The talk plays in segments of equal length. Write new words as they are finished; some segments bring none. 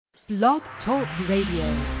Blog Talk Radio.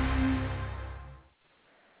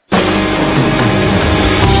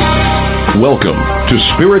 Welcome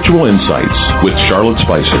to Spiritual Insights with Charlotte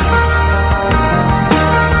Spicer.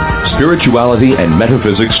 Spirituality and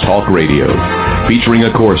Metaphysics Talk Radio, featuring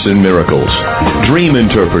a course in miracles, dream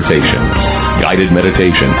interpretation, guided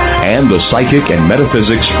meditation, and the psychic and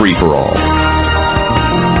metaphysics free-for-all.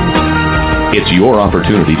 It's your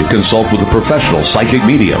opportunity to consult with a professional psychic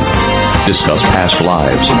medium, discuss past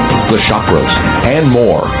lives, the chakras, and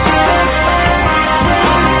more.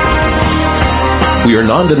 We are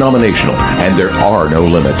non-denominational, and there are no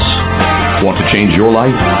limits. Want to change your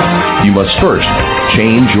life? You must first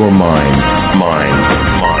change your mind.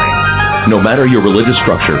 No matter your religious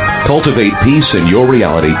structure, cultivate peace in your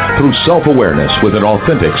reality through self-awareness with an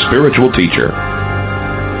authentic spiritual teacher.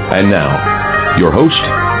 And now, your host,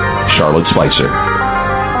 Charlotte Spicer.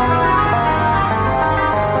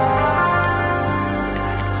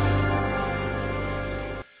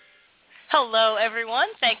 Hello, everyone.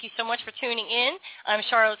 Thank you so much for tuning in. I'm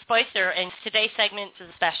Charlotte Spicer, and today's segment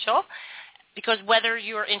is special because whether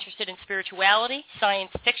you're interested in spirituality,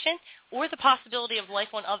 science fiction, or the possibility of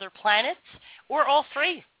life on other planets, or all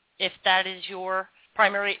three, if that is your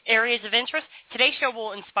primary areas of interest, today's show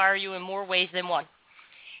will inspire you in more ways than one.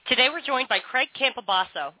 Today we're joined by Craig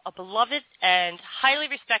Campobasso, a beloved and highly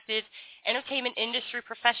respected entertainment industry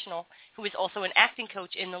professional who is also an acting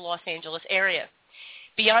coach in the Los Angeles area.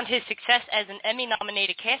 Beyond his success as an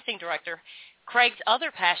Emmy-nominated casting director, Craig's other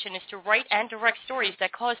passion is to write and direct stories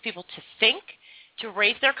that cause people to think, to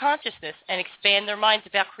raise their consciousness, and expand their minds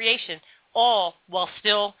about creation, all while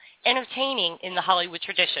still entertaining in the Hollywood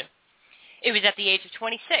tradition. It was at the age of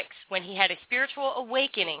 26 when he had a spiritual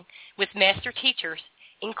awakening with master teachers,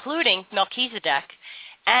 including Melchizedek,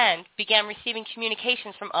 and began receiving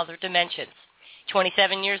communications from other dimensions.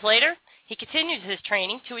 27 years later, he continued his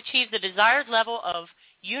training to achieve the desired level of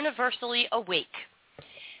universally awake.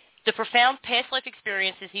 The profound past life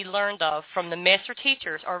experiences he learned of from the master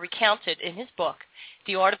teachers are recounted in his book,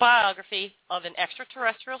 The Autobiography of an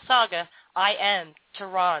Extraterrestrial Saga, I Am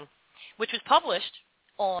Thyron, which was published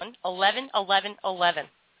on 11/11/11.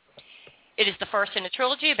 It is the first in a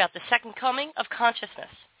trilogy about the second coming of consciousness.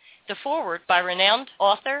 The foreword by renowned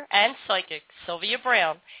author and psychic Sylvia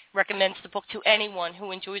Browne recommends the book to anyone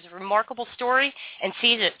who enjoys a remarkable story and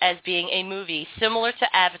sees it as being a movie similar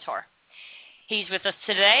to Avatar. He's with us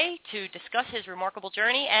today to discuss his remarkable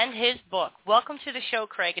journey and his book. Welcome to the show,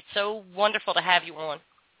 Craig. It's so wonderful to have you on.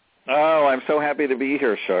 Oh, I'm so happy to be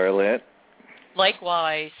here, Charlotte.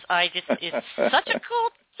 Likewise. It's such a cool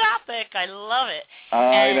topic. I love it.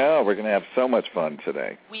 I know. We're going to have so much fun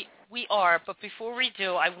today. We are, but before we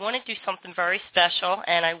do, I want to do something very special,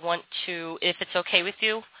 and I want to, if it's okay with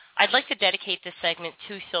you, I'd like to dedicate this segment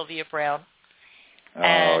to Sylvia Browne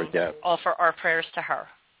and offer our prayers to her.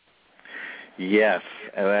 Yes,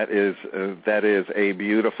 that is a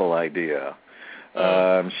beautiful idea.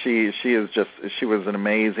 She was an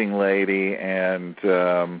amazing lady, and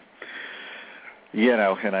and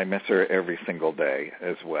I miss her every single day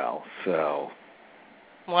as well. So,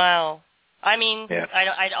 wow. I mean, yeah.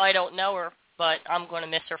 I don't know her, but I'm going to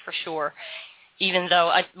miss her for sure. Even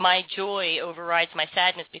though my joy overrides my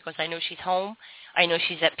sadness because I know she's home, I know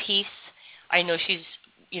she's at peace, I know she's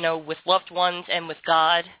with loved ones and with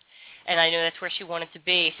God. And I know that's where she wanted to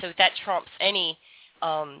be. So that trumps any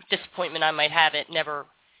disappointment I might have at never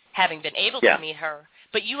having been able to meet her.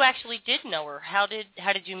 But you actually did know her. How did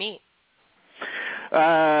you meet?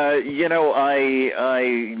 I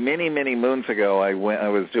many moons ago I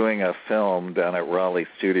was doing a film down at Raleigh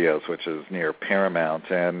Studios, which is near Paramount,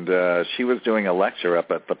 and she was doing a lecture up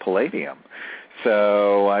at the Palladium.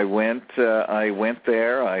 So I went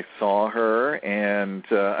there, I saw her, and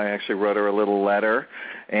I actually wrote her a little letter,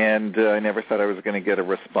 and I never thought I was going to get a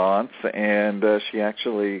response, and she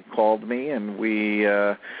actually called me, and we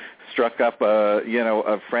struck up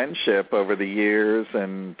a friendship over the years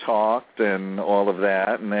and talked and all of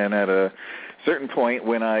that, and then at a certain point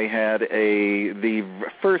when I had the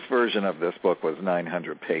first version of this book was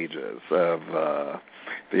 900 pages of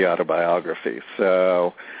the autobiography,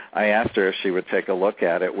 so I asked her if she would take a look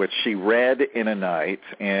at it, which she read in a night,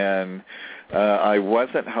 and I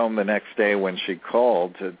wasn't home the next day when she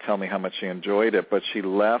called to tell me how much she enjoyed it, but she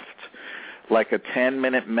left like a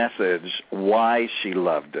 10-minute message why she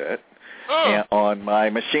loved it. on my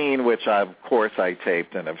machine, which of course I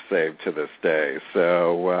taped and have saved to this day.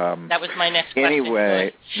 So that was my next question.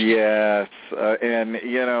 Anyway, yes, and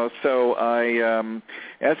so I,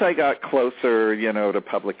 as I got closer, to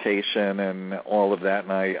publication and all of that,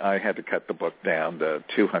 and I had to cut the book down to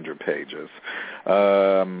 200 pages,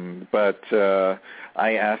 but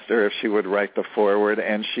I asked her if she would write the foreword,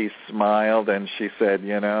 and she smiled and she said,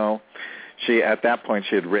 at that point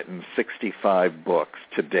she had written 65 books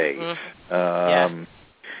to date.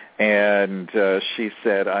 And she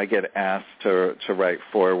said, I get asked to write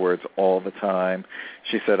forewords all the time.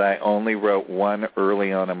 She said, I only wrote one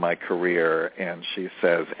early on in my career, and she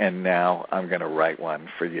says, and now I'm going to write one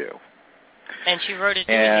for you. And she wrote a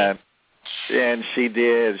doozy. And she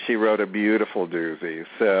did. She wrote a beautiful doozy.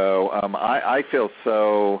 So I feel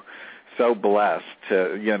so blessed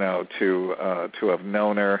to have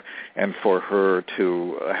known her, and for her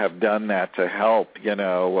to have done that to help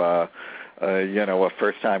a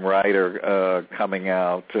first-time writer coming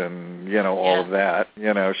out, and all of that.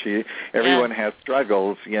 Everyone has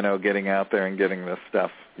struggles, getting out there and getting this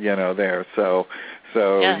stuff, there. So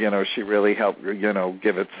she really helped,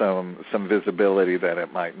 give it some visibility that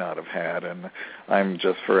it might not have had, and I'm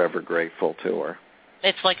just forever grateful to her.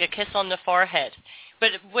 It's like a kiss on the forehead.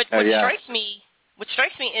 But what strikes me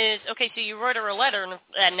is, okay, so you wrote her a letter,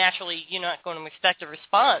 and naturally you're not going to expect a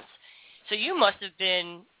response. So you must have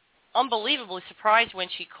been unbelievably surprised when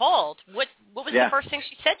she called. What was the first thing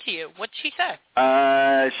she said to you? What did she say?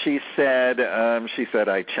 She said,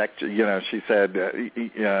 I checked, she said,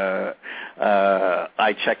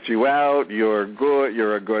 I checked you out. You're good.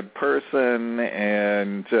 You're a good person.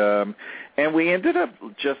 And we ended up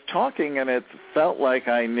just talking, and it felt like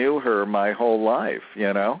I knew her my whole life,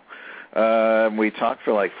 We talked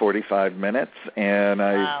for like 45 minutes, and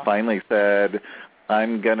I finally said,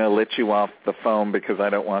 I'm going to let you off the phone because I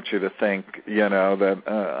don't want you to think, that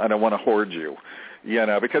I don't want to hoard you,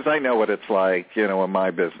 because I know what it's like, in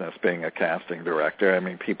my business being a casting director. I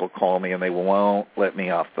mean, people call me and they won't let me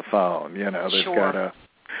off the phone. They've got to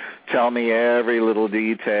tell me every little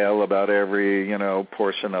detail about every,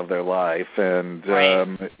 portion of their life. And,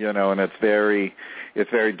 and it's very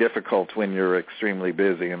difficult when you're extremely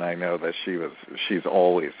busy. And I know that she's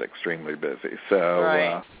always extremely busy.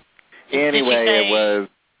 So, anyway,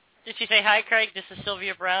 Did she say, hi, Craig, this is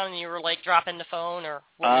Sylvia Brown, and you were, like, dropping the phone, or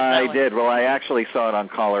what was that I did. Well, I actually saw it on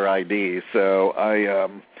caller ID, so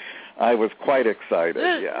I was quite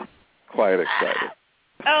excited, quite excited.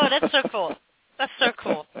 Oh, that's so cool. That's so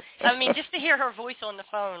cool. I mean, just to hear her voice on the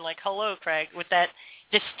phone, like, hello, Craig, with that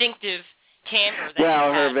distinctive timbre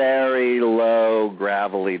that her very low,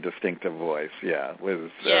 gravelly, distinctive voice, it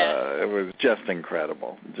was just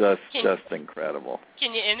incredible, just incredible.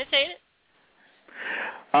 Can you imitate it?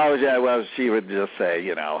 Oh, yeah, well, she would just say,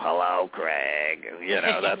 hello, Craig.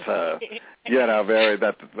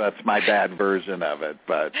 That's my bad version of it,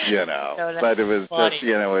 but, but it was funny. Just,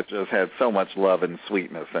 it just had so much love and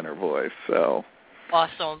sweetness in her voice, so.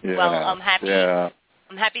 Awesome. Well, I'm happy. Yeah.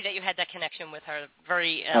 I'm happy that you had that connection with her.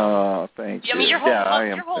 Very. Thank you. I mean, your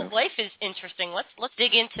whole life is interesting. Let's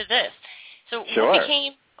dig into this. So,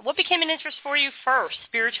 what became an interest for you first?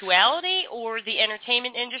 Spirituality or the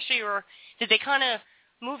entertainment industry, or did they kind of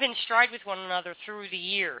move in stride with one another through the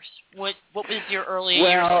years? What was your early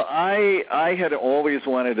years? Well, I had always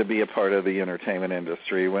wanted to be a part of the entertainment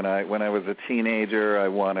industry. When I was a teenager, I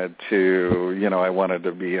wanted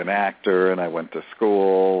to be an actor, and I went to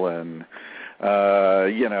school and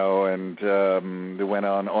went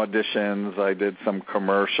on auditions. I did some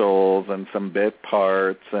commercials and some bit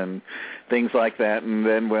parts and things like that. And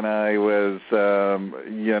then when I was,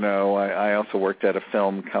 I also worked at a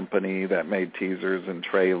film company that made teasers and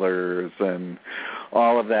trailers and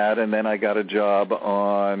all of that. And then I got a job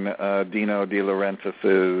on Dino De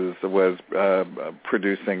Laurentiis's, was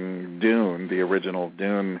producing Dune, the original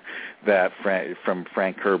Dune, that from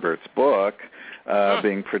Frank Herbert's book.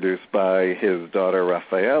 Being produced by his daughter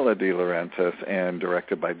Rafaela De Laurentiis and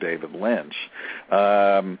directed by David Lynch.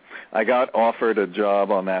 I got offered a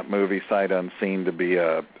job on that movie sight unseen to be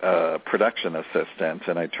a production assistant,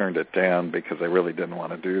 and I turned it down because I really didn't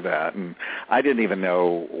want to do that. And I didn't even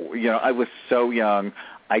know, I was so young,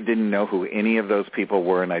 I didn't know who any of those people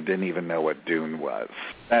were, and I didn't even know what Dune was.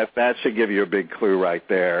 That should give you a big clue right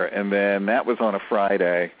there. And then that was on a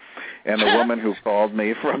Friday. And the woman who called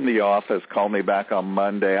me from the office called me back on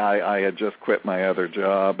Monday. I had just quit my other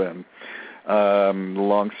job, and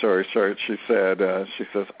long story short, she says,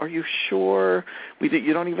 "Are you sure?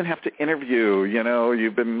 You don't even have to interview.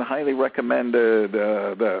 You've been highly recommended."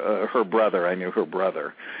 Her brother, I knew her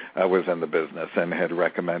brother, was in the business and had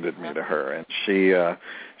recommended me to her, and she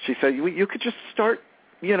said, "You could just start,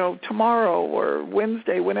 tomorrow or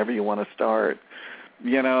Wednesday, whenever you want to start."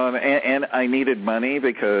 And I needed money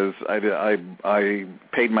because I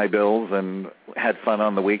paid my bills and had fun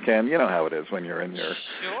on the weekend. You know how it is when you're in your,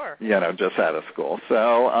 sure. Just out of school.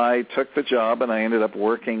 So I took the job, and I ended up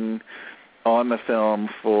working on the film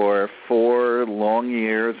for 4 long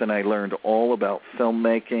years, and I learned all about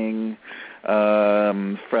filmmaking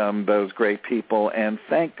from those great people. And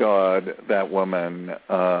thank God that woman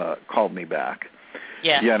called me back.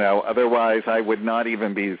 Yeah. Otherwise I would not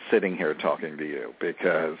even be sitting here talking to you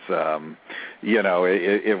because,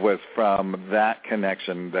 it was from that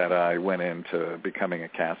connection that I went into becoming a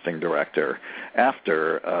casting director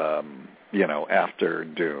after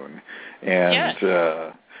Dune. And,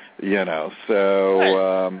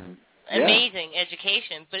 amazing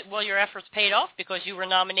education. But, your efforts paid off because you were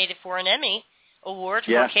nominated for an Emmy Award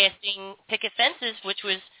for casting Picket Fences, which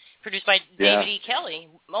was produced by David E. Kelly.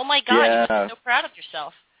 Oh, my God, you must be so proud of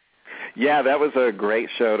yourself. Yeah, that was a great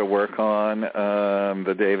show to work on.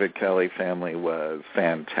 The David Kelly family was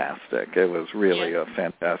fantastic. It was really a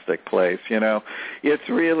fantastic place. It's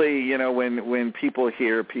really, when people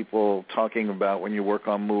hear people talking about when you work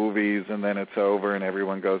on movies and then it's over and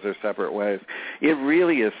everyone goes their separate ways, it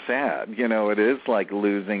really is sad. It is like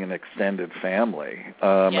losing an extended family,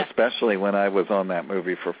 especially when I was on that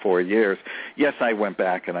movie for 4 years. Yes, I went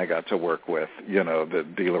back and I got to work with, the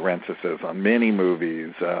De Laurentises on many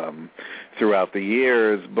movies, throughout the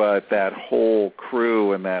years, but that whole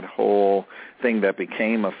crew and that whole thing that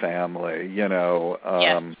became a family,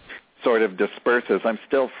 sort of disperses. I'm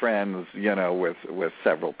still friends, with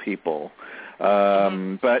several people.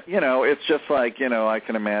 But, it's just like, I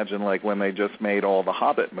can imagine like when they just made all the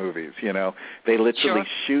Hobbit movies, they literally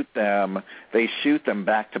shoot them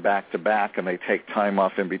back to back to back, and they take time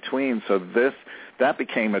off in between. So that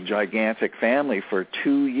became a gigantic family for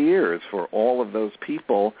 2 years for all of those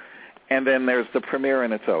people. And then there's the premiere,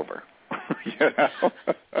 and it's over.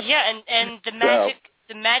 Yeah, and the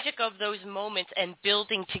magic of those moments and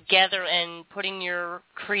building together and putting your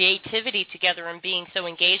creativity together and being so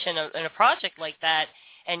engaged in a project like that,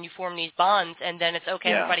 and you form these bonds, and then it's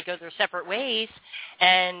okay. Everybody goes their separate ways,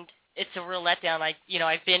 and it's a real letdown.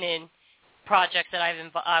 I've been in projects that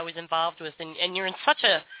I was involved with, and you're in such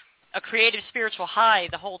a creative, spiritual high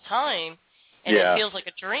the whole time. And it feels like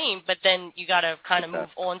a dream, but then you got to kind of move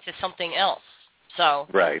on to something else. So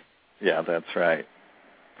right, yeah, that's right.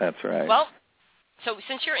 Well, so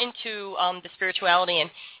since you're into the spirituality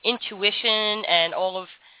and intuition and all of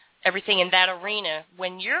everything in that arena,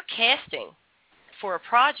 when you're casting for a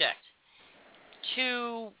project,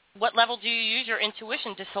 to what level do you use your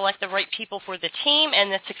intuition to select the right people for the team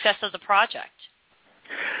and the success of the project?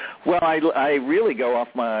 Well, I really go off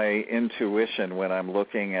my intuition when I'm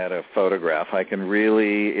looking at a photograph.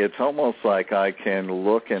 It's almost like I can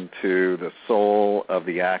look into the soul of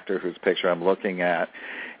the actor whose picture I'm looking at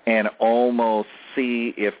and almost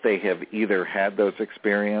see if they have either had those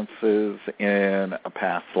experiences in a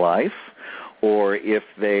past life or if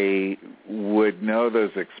they would know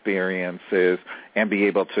those experiences and be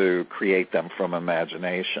able to create them from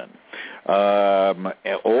imagination,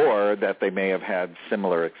 or that they may have had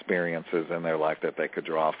similar experiences in their life that they could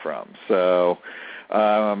draw from. So,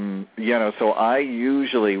 so I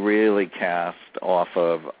usually really cast off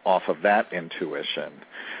of that intuition,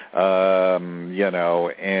 and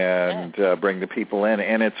bring the people in,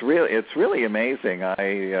 and it's really amazing.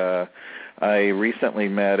 I recently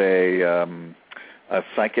met a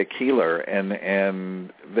psychic healer,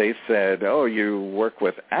 and they said, "Oh, you work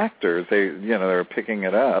with actors." They're picking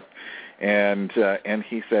it up, and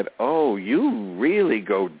he said, "Oh, you really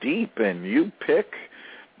go deep, and you pick."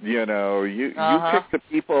 You pick the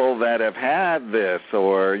people that have had this,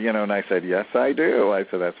 or and I said, "Yes, I do." I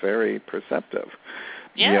said, "That's very perceptive."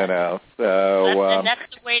 Yeah. So that's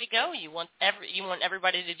the way to go. You want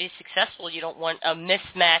everybody to be successful. You don't want a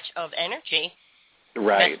mismatch of energy.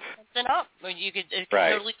 Right. Something up. It could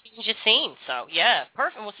totally change your scene. So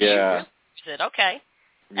perfect. We'll see you really interested. Okay.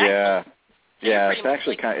 Yeah. Excellent. Yeah. It's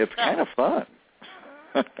actually kind of fun.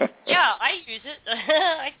 Yeah, I use it.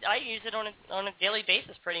 I use it on a daily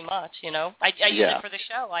basis, pretty much. I use it for the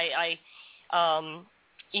show. I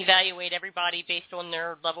evaluate everybody based on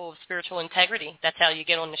their level of spiritual integrity. That's how you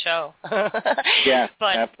get on the show. Yeah,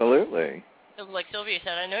 but, absolutely. Like Sylvia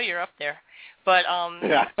said, I know you're up there. But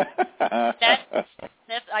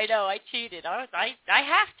I know. I cheated. I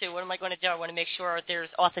have to. What am I going to do? I want to make sure there's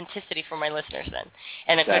authenticity for my listeners then,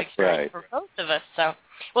 and a good experience for both of us. So,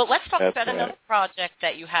 well, let's talk about another project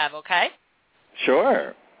that you have, okay?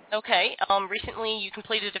 Sure. Okay. Recently, you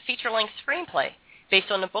completed a feature-length screenplay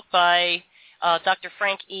based on the book by Dr.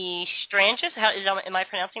 Frank E. Stranges. Am I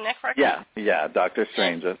pronouncing that correctly? Yeah, Dr.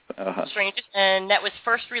 Stranges. Stranges, and that was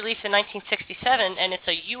first released in 1967, and it's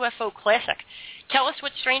a UFO classic. Tell us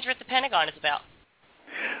what Stranger at the Pentagon is about.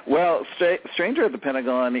 Well, Stranger at the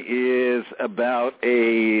Pentagon is about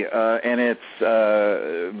the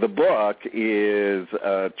book is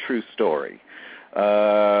a true story.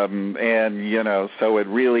 And, so it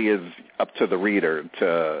really is up to the reader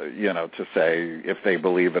to say if they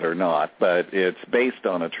believe it or not, but it's based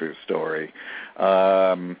on a true story.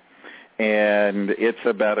 And it's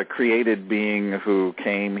about a created being who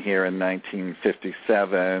came here in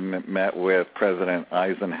 1957, met with President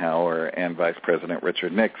Eisenhower and Vice President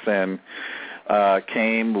Richard Nixon,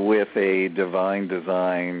 came with a divine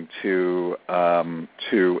design to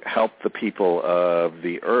help the people of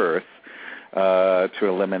the earth to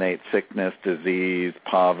eliminate sickness, disease,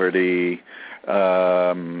 poverty,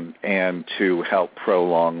 and to help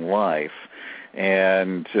prolong life.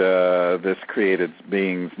 And this created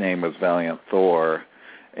being's name was Valiant Thor,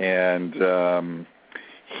 and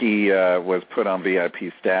he was put on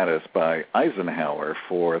VIP status by Eisenhower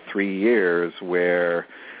for 3 years, where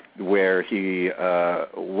he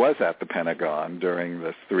was at the Pentagon during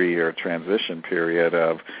this 3-year transition period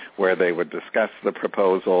of where they would discuss the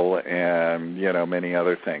proposal and, many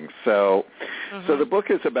other things. So the book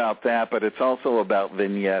is about that, but it's also about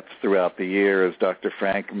vignettes throughout the years. Dr.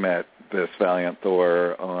 Frank met this Valiant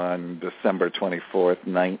Thor on December 24th,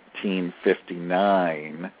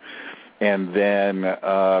 1959, and then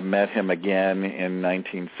met him again in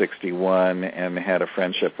 1961 and had a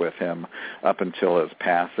friendship with him up until his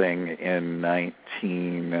passing in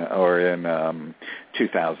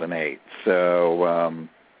 2008. So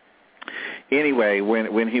anyway,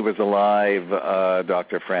 when he was alive,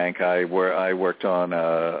 Dr. Frank, I worked on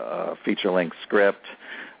a feature-length script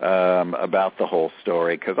about the whole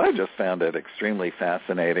story because I just found it extremely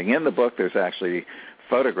fascinating. In the book, there's actually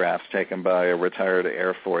photographs taken by a retired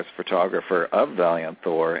Air Force photographer of Valiant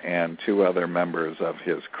Thor and 2 other members of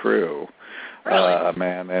his crew, really? A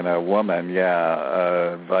man and a woman,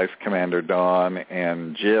 Vice Commander Dawn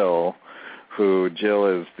and Jill,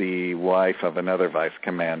 Jill is the wife of another Vice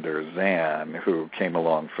Commander, Zan, who came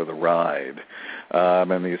along for the ride.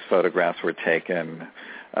 And these photographs were taken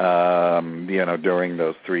during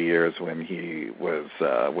those 3 years when he was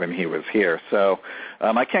here. So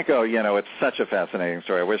I can't go. It's such a fascinating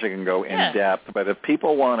story. I wish I could go in depth, but if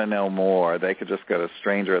people want to know more, they could just go to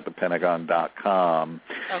strangeratthepentagon.com.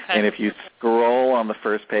 Okay. And if you scroll on the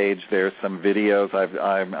first page, there's some videos.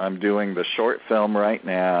 I'm doing the short film right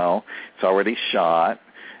now. It's already shot.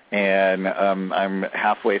 And I'm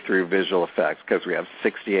halfway through visual effects because we have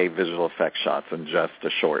 68 visual effects shots in just a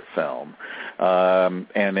short film.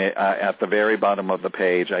 And at the very bottom of the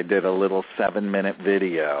page, I did a little 7-minute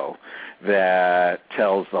video that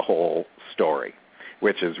tells the whole story,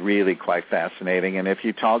 which is really quite fascinating. And if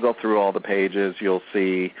you toggle through all the pages, you'll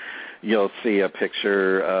see a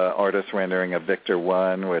picture, artist rendering of Victor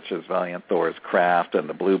 1, which is Valiant Thor's craft, and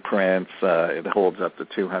the blueprints. It holds up to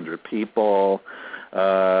 200 people.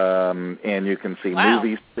 And you can see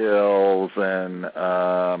movie stills and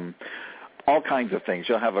all kinds of things.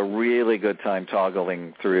 You'll have a really good time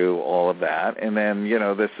toggling through all of that. And then,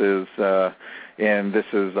 this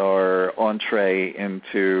is our entree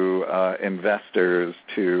into investors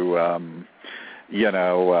to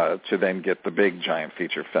then get the big giant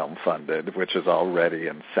feature film funded, which is all ready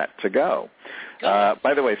and set to go.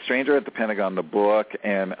 By the way, Stranger at the Pentagon, the book,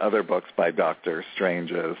 and other books by Dr.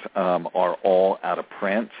 Stranges are all out of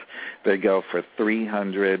print. They go for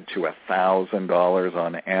 $300 to $1,000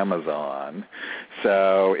 on Amazon.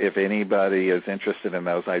 So if anybody is interested in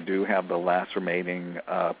those, I do have the last remaining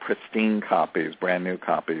pristine copies, brand new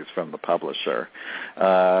copies from the publisher.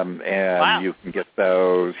 And you can get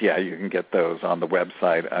those. Yeah, you can get those on the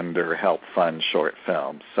website under Help Fund Short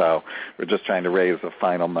Films. So we're just trying to raise the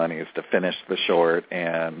final monies to finish the short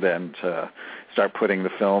and then to start putting the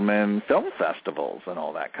film in film festivals and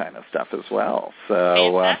all that kind of stuff as well.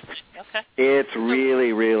 So it's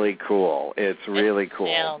really, really cool. It's really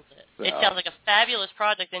cool. It sounds like a fabulous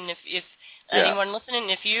project, and if anyone listening,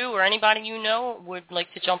 if you or anybody you know would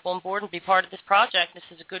like to jump on board and be part of this project, this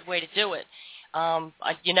is a good way to do it.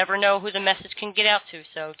 You never know who the message can get out to,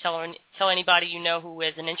 so tell anybody you know who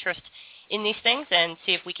has an interest in these things and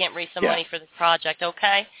see if we can't raise some money for this project,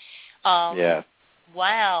 okay?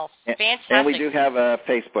 Wow, fantastic. And we do have a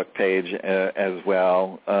Facebook page as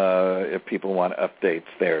well, if people want updates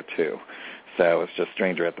there, too. So it's just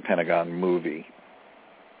Stranger at the Pentagon Movie.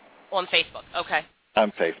 On Facebook, okay.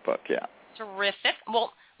 On Facebook, yeah. Terrific.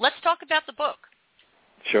 Well, let's talk about the book.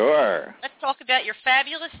 Sure. Let's talk about your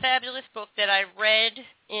fabulous, fabulous book that I read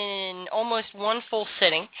in almost one full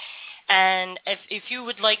sitting. And if you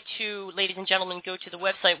would like to, ladies and gentlemen, go to the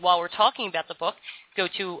website while we're talking about the book, go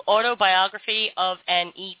to Autobiography of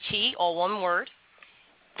an ET, all one word,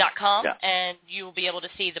 .com, and you will be able to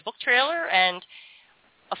see the book trailer and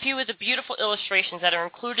a few of the beautiful illustrations that are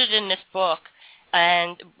included in this book.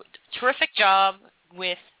 And terrific job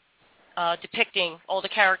with depicting all the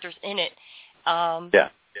characters in it. And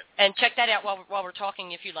check that out while we're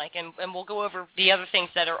talking if you like, and we'll go over the other things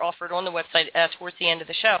that are offered on the website towards the end of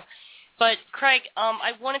the show. But, Craig,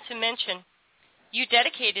 I wanted to mention, you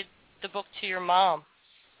dedicated the book to your mom.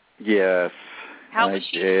 Yes, How was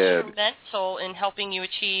she instrumental in helping you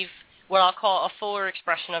achieve what I'll call a fuller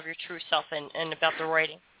expression of your true self and about the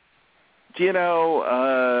writing? You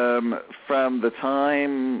know, from the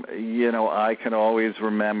time, I can always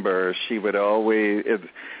remember, she would always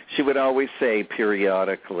say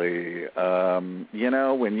periodically,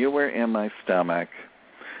 when you were in my stomach,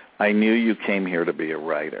 I knew you came here to be a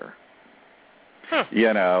writer.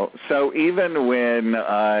 So even when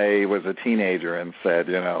I was a teenager and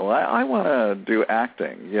said, I want to do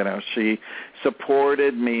acting, she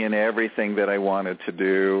supported me in everything that I wanted to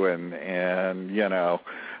do, and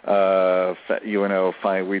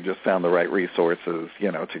we just found the right resources,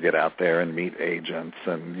 to get out there and meet agents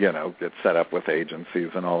and, get set up with agencies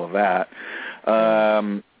and all of that.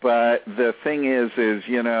 But the thing is,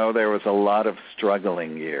 there was a lot of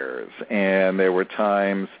struggling years, and there were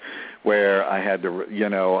times where I had to,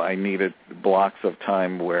 I needed blocks of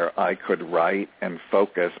time where I could write and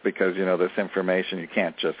focus because, this information, you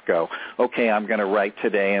can't just go, okay, I'm going to write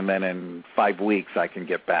today and then in 5 weeks I can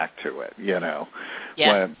get back to it,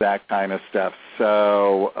 that kind of stuff.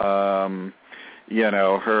 So, her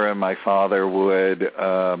and my father would,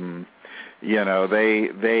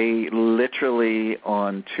 they literally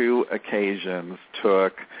on 2 occasions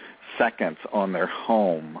took seconds on their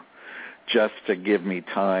home just to give me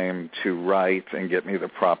time to write and get me the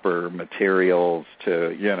proper materials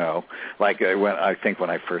to, when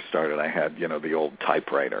I first started, I had, the old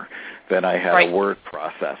typewriter. Then I had a word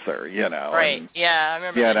processor, Right, and, I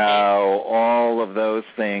remember all of those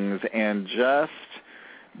things. And just,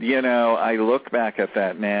 I look back at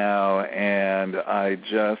that now, and I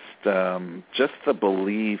just the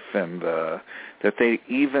belief and that they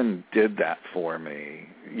even did that for me,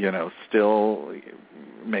 still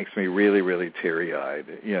makes me really, really teary-eyed,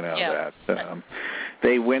 that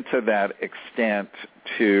they went to that extent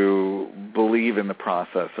to believe in the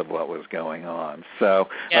process of what was going on. So,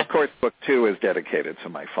 of course, Book 2 is dedicated to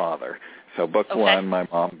my father. So Book 1 my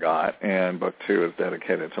mom got, and Book 2 is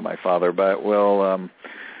dedicated to my father. But but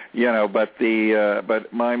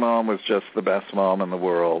my mom was just the best mom in the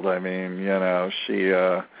world. I mean,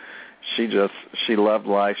 she loved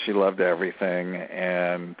life, she loved everything,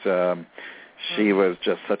 and she was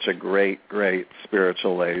just such a great, great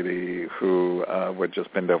spiritual lady who would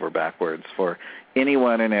just bend over backwards for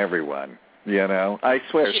anyone and everyone. I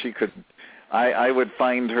swear she could. I would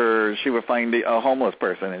find her, she would find a homeless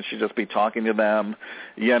person, and she'd just be talking to them,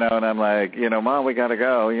 and I'm like, Mom, we got to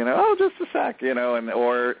go, oh, just a sec,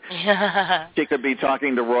 or she could be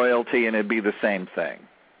talking to royalty, and it'd be the same thing,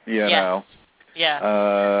 know. Yeah.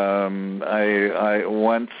 I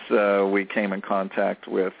once we came in contact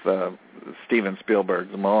with Steven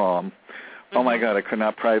Spielberg's mom. Oh my God, I could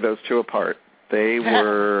not pry those two apart. They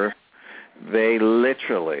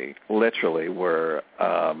literally were.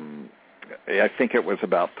 I think it was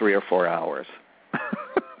about 3 or 4 hours.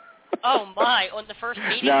 Oh my! On the first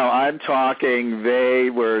meeting? No, I'm talking. They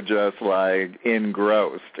were just like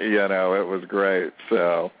engrossed. It was great.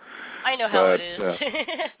 So. I know how it is.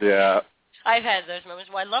 Yeah. I've had those moments.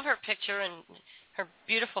 Well, I love her picture and her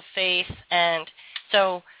beautiful face, and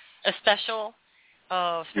so a special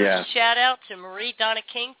shout out to Marie Donna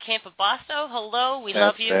King, Campobasso. Hello, we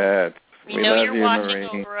love you. We know you're watching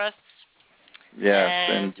Marie. Over us. Yes,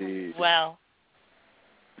 and, indeed. Wow.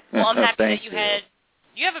 Well, I'm happy that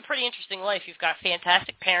you have a pretty interesting life. You've got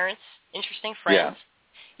fantastic parents, interesting friends. Yeah.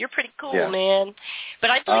 You're pretty cool, man. But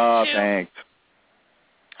I'd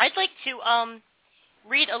like to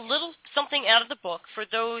read a little something out of the book for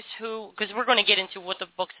those who, because we're going to get into what the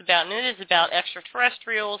book's about, and it is about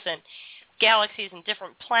extraterrestrials and galaxies and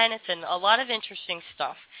different planets and a lot of interesting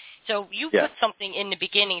stuff. So you put something in the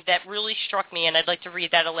beginning that really struck me, and I'd like to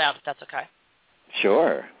read that aloud, if that's okay.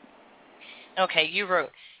 Sure. Okay, you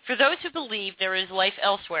wrote, for those who believe there is life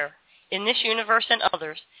elsewhere, in this universe and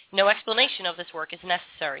others, no explanation of this work is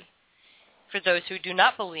necessary. For those who do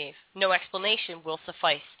not believe, no explanation will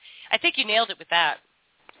suffice. I think you nailed it with that.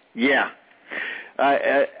 Yeah.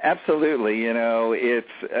 Absolutely. It's,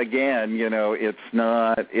 again,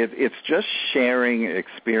 it's just sharing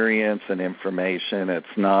experience and information.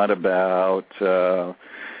 It's not about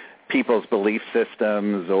people's belief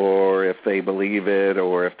systems or if they believe it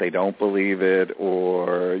or if they don't believe it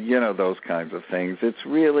or, those kinds of things. It's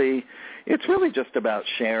really just about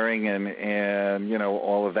sharing and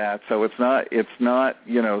all of that. So it's not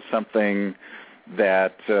something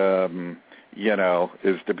that,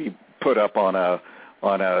 is to be put up on a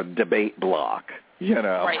debate block,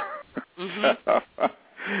 Right. Mm-hmm.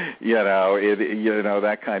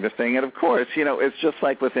 That kind of thing. And of course, it's just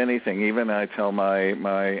like with anything. Even I tell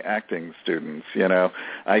my acting students,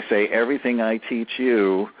 I say everything I teach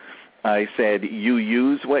you, I said you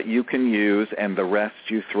use what you can use and the rest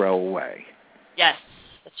you throw away. Yes.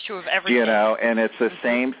 That's true of everything. And it's the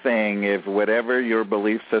same thing. If whatever your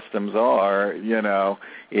belief systems are,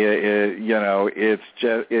 it's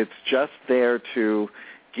just there to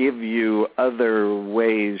give you other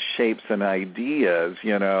ways, shapes, and ideas.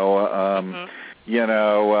 One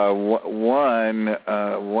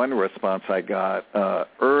response I got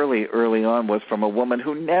early on was from a woman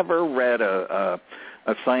who never read a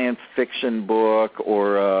science fiction book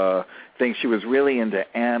or a thing. She was really into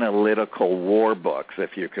analytical war books,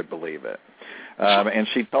 if you could believe it. And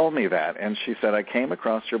she told me that. And she said, I came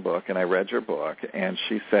across your book and I read your book. And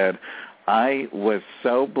she said, I was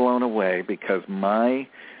so blown away because my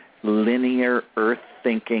linear earth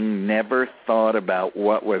thinking never thought about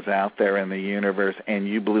what was out there in the universe, and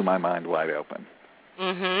you blew my mind wide open.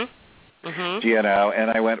 Mm-hmm. Mm-hmm.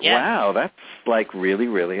 And I went, wow, that's like really,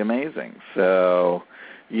 really amazing. So,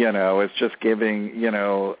 it's just giving,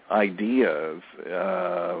 ideas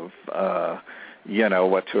of,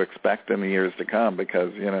 what to expect in the years to come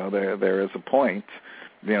because, there is a point.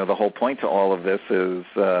 The whole point to all of this is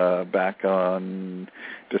back on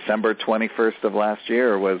December 21st of last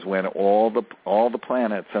year was when all the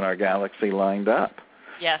planets in our galaxy lined up.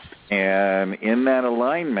 Yes. And in that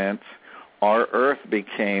alignment, our Earth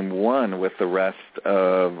became one with the rest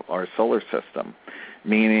of our solar system,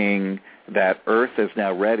 meaning that Earth is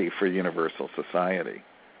now ready for universal society.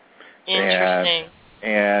 Interesting.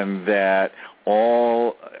 And that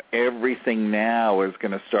everything now is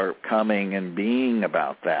going to start coming and being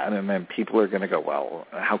about that, and then people are going to go, well,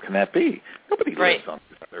 how can that be? Nobody lives on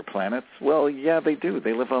these other planets. Well, yeah, they do.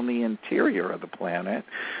 They live on the interior of the planet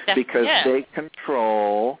because they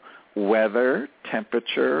control weather,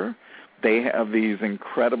 temperature. They have these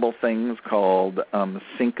incredible things called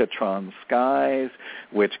synchrotron skies,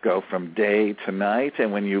 which go from day to night,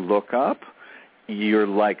 and when you look up, you're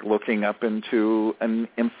like looking up into an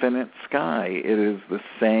infinite sky. It is the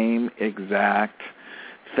same exact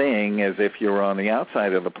thing as if you're on the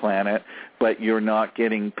outside of the planet, but you're not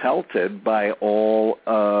getting pelted by all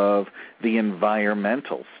of the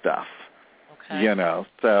environmental stuff. Okay.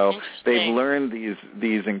 So they've learned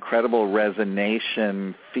these incredible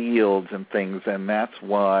resonation fields and things, and that's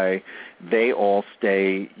why they all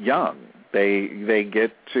stay young. They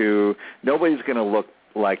get to, nobody's going to look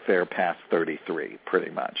like they're past 33,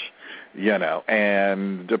 pretty much,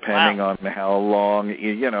 and depending on how long,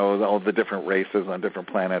 all the different races on different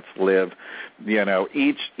planets live,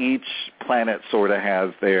 each planet sort of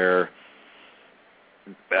has their,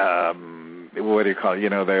 what do you call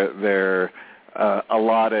it, their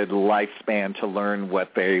allotted lifespan to learn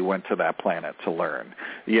what they went to that planet to learn,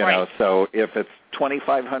 so if it's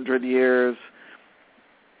 2,500 years,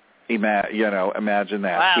 imagine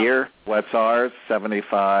that. Wow. Here, what's ours?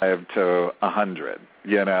 75 to 100.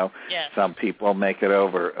 Yes. Some people make it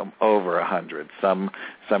over 100. Some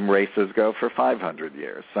races go for 500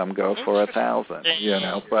 years. Some go for 1,000.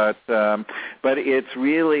 But it's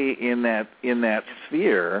really in that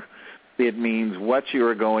sphere. It means what you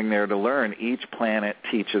are going there to learn. Each planet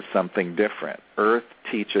teaches something different. Earth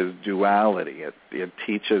teaches duality. It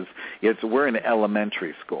teaches. We're in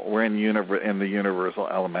elementary school. We're in the universal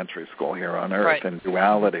elementary school here on Earth in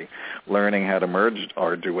duality, learning how to merge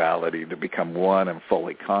our duality to become one and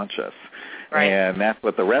fully conscious. Right. And that's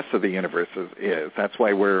what the rest of the universe is. That's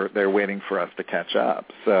why they're waiting for us to catch up.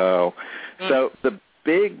 So the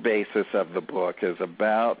big basis of the book is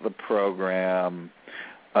about the program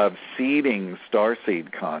of seeding starseed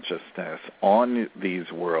consciousness on these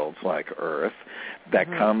worlds like Earth that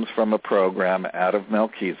comes from a program out of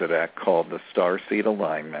Melchizedek called the Starseed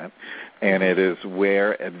Alignment, and it is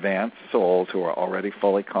where advanced souls who are already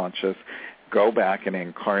fully conscious go back and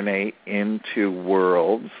incarnate into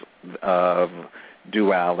worlds of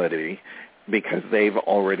duality because they've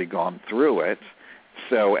already gone through it.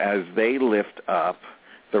 So as they lift up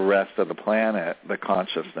the rest of the planet, the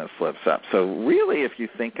consciousness lifts up. So really, if you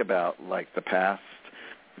think about like the past,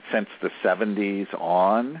 since the 70s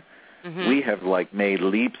on, we have like made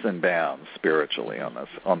leaps and bounds spiritually on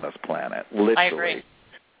this planet, literally. I agree.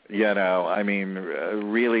 You know, I mean,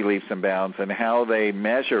 really leaps and bounds. And how they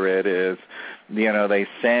measure it is, you know, they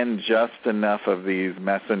send just enough of these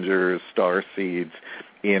messengers, star seeds,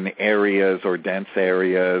 in areas or dense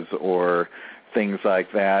areas or things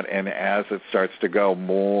like that. And as it starts to go,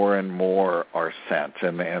 more and more are sent.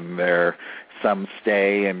 And they're, some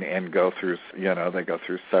stay and go through, you know, they go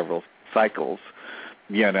through several cycles.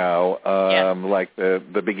 You know, like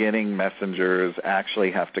the beginning messengers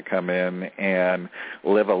actually have to come in and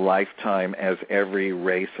live a lifetime as every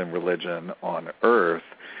race and religion on Earth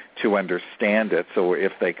to understand it. So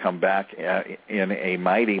if they come back in a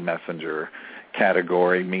mighty messenger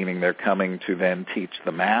category, meaning they're coming to then teach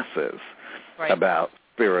the masses about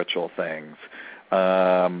spiritual things,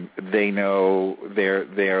 they know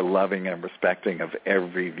they're loving and respecting of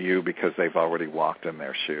every view because they've already walked in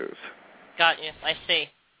their shoes. Got you. I see.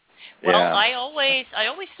 Well, I always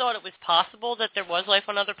thought it was possible that there was life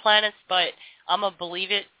on other planets, but I'm a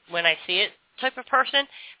believe it when I see it type of person.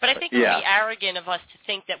 But I think it would be arrogant of us to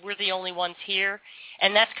think that we're the only ones here,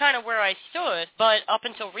 and that's kind of where I stood. But up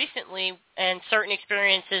until recently, and certain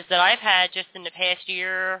experiences that I've had just in the past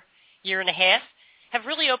year and a half, have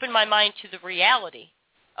really opened my mind to the reality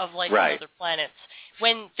of life on other planets.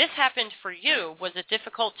 When this happened for you, was it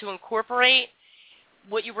difficult to incorporate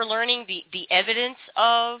what you were learning, the evidence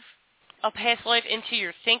of a past life, into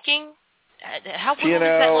your thinking? What was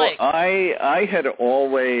that like? I had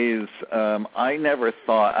always, I never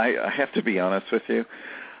thought, I have to be honest with you,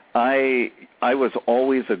 I was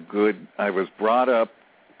always I was brought up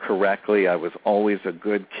correctly. I was always a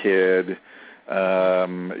good kid.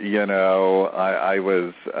 You know, I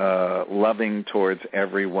was loving towards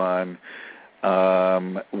everyone.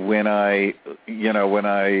 When I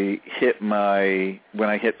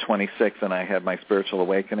hit 26 and I had my spiritual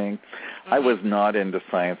awakening, I was not into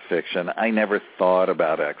science fiction. I never thought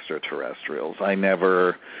about extraterrestrials. I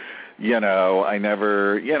never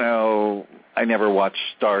watched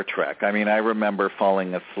Star Trek. I mean, I remember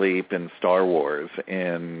falling asleep in Star Wars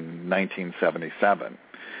in 1977.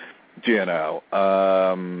 You know,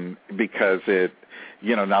 because it,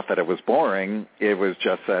 you know, not that it was boring, it was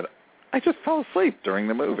just that I just fell asleep during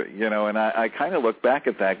the movie, you know, and I kind of look back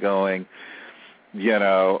at that going, you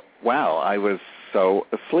know, wow, I was so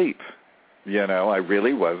asleep, you know, I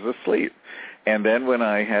really was asleep. And then when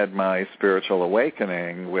I had my spiritual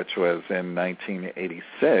awakening, which was in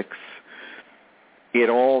 1986, it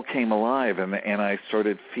all came alive, and I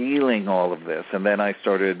started feeling all of this, and then I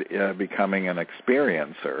started becoming an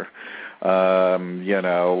experiencer. You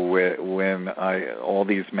know, when all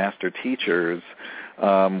these master teachers,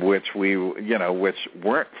 which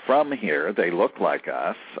weren't from here, they looked like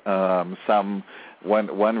us.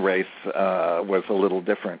 One race was a little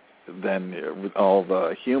different than all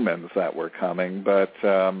the humans that were coming, but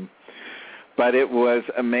it was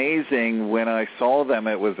amazing when I saw them.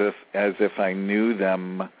 It was as if I knew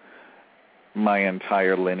them, my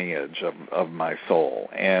entire lineage of my soul,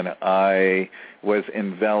 and I was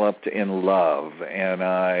enveloped in love, and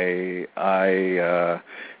I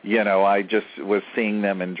just was seeing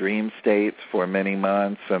them in dream states for many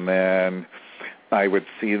months, and then I would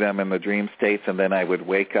see them in the dream states, and then I would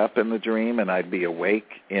wake up in the dream, and I'd be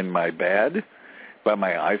awake in my bed, but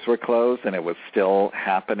my eyes were closed, and it was still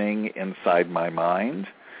happening inside my mind.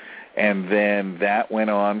 And then that went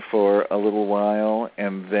on for a little while,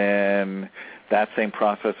 and then that same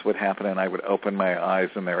process would happen, and I would open my eyes,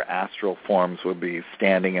 and their astral forms would be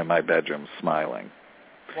standing in my bedroom smiling.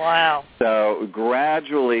 Wow. So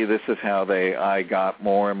gradually this is how I got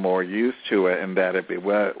more and more used to it, and that it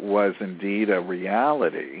was indeed a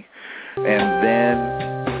reality. And then...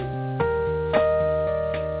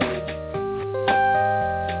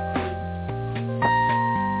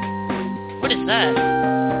 What is that?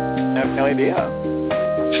 I have no idea.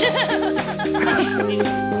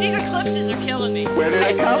 These eclipses are killing me. Where did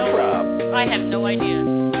it come from? I have no idea.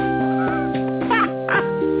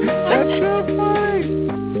 That's so funny.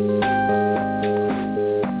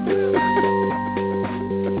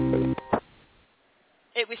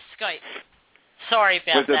 It was Skype. Sorry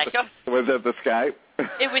about that. Was it the Skype?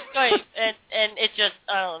 It was Skype, and it just,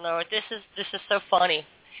 I don't know. This is so funny.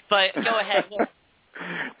 But go ahead.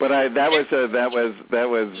 But that was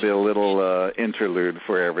the little interlude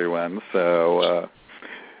for everyone. So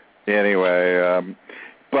Anyway,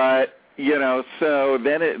 but so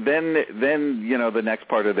then the next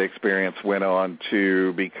part of the experience went on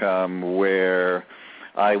to become where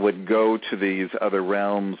I would go to these other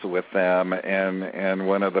realms with them, and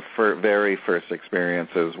one of the very first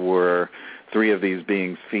experiences were 3 of these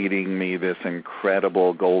beings feeding me this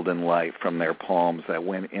incredible golden light from their palms that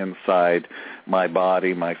went inside my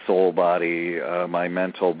body, my soul body, my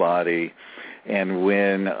mental body. And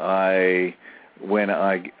when I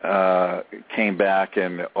came back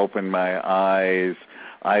and opened my eyes,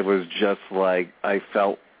 I was just like, I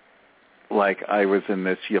felt like I was in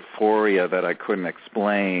this euphoria that I couldn't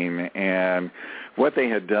explain. And what they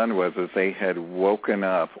had done was they had woken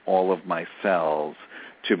up all of my cells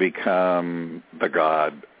to become the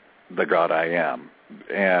God I am.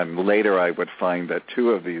 And later I would find that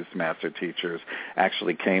 2 of these master teachers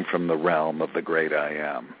actually came from the realm of the great I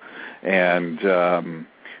am. And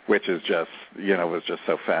which is just, was just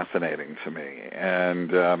so fascinating to me.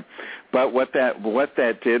 And but what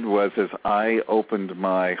that did was I opened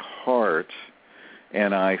my heart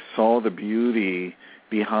and I saw the beauty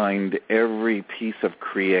behind every piece of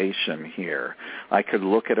creation here. I could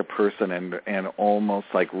look at a person and almost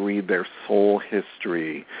like read their soul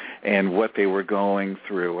history and what they were going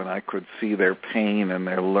through, and I could see their pain and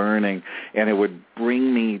their learning, and it would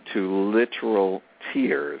bring me to literal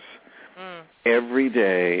tears. Every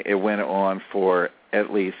day. It went on for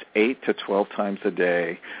at least 8 to 12 times a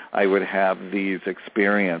day. I would have these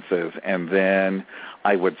experiences, and then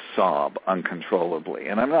I would sob uncontrollably.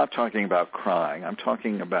 And I'm not talking about crying. I'm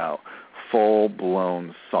talking about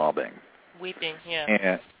full-blown sobbing. Weeping, yeah.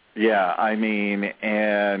 And, yeah, I mean,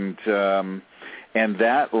 and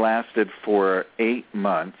that lasted for 8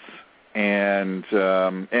 months. And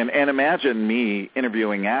imagine me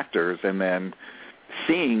interviewing actors and then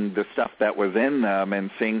seeing the stuff that was in them and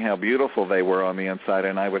seeing how beautiful they were on the inside,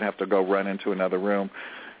 and I would have to go run into another room,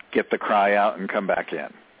 get the cry out, and come back in.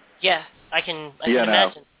 Yeah, I can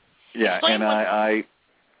imagine. Yeah, Explain and I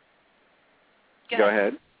go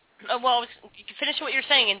ahead. Well, you can finish what you're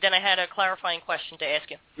saying, and then I had a clarifying question to ask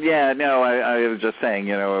you. Yeah, no, I was just saying,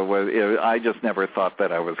 I just never thought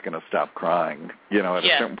that I was going to stop crying. At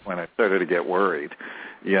a certain point I started to get worried,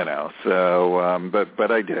 so, but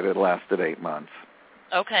I did. It lasted 8 months.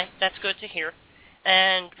 Okay, that's good to hear.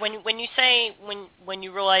 And when you say when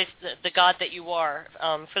you realize the God that you are,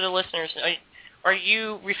 for the listeners, are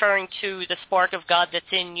you referring to the spark of God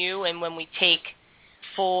that's in you, and when we take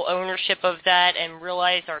full ownership of that and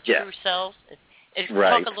realize our true selves?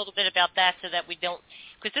 Right. Talk a little bit about that so that we don't,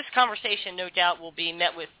 because this conversation no doubt will be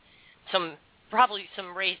met with probably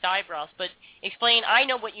some raised eyebrows, but explain, I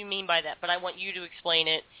know what you mean by that, but I want you to explain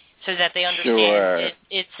it so that they understand. Sure.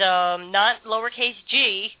 It's not lowercase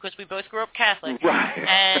g, because we both grew up Catholic. Right.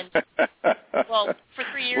 And, well, for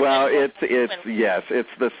 3 years. Well, it's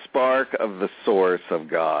the spark of the source of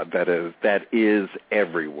God that is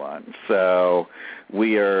everyone. So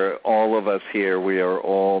we are, all of us here, we are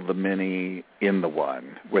all the many in the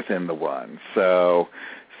one, within the one. So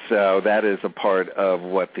that is a part of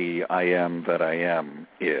what the I am that I am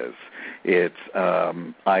is. It's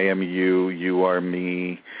I am you, you are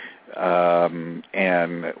me, and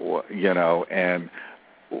and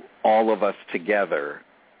all of us together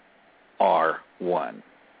are one.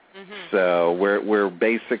 Mm-hmm. So we're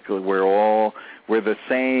basically we're the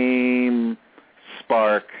same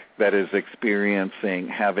spark that is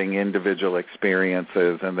having individual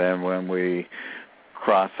experiences, and then when we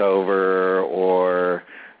cross over or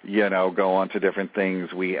go on to different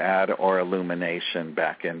things, we add our illumination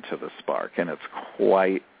back into the spark, and it's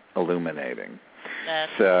quite illuminating.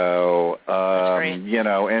 That's great.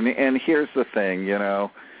 And here's the thing,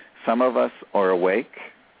 some of us are awake,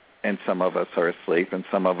 and some of us are asleep, and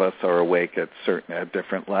some of us are awake at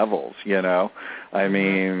different levels. I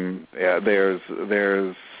mean,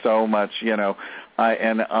 there's so much.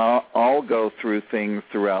 I'll go through things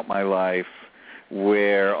throughout my life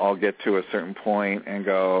where I'll get to a certain point and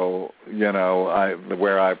go,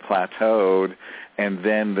 where I plateaued, and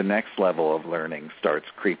then the next level of learning starts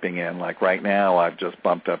creeping in. Like right now, I've just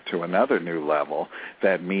bumped up to another new level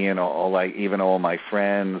that me and even all my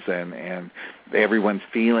friends and everyone's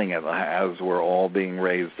feeling it as we're all being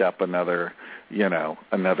raised up another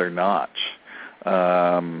notch.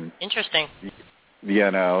 Interesting.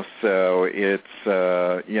 So it's,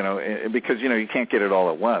 because, you can't get it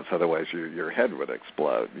all at once, otherwise your head would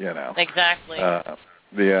explode, Exactly.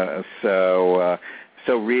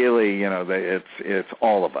 So really, it's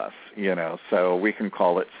all of us, so we can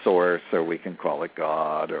call it source or we can call it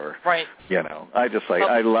God or, right. I just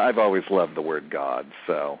I've always loved the word God,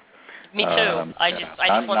 so. Me too. I just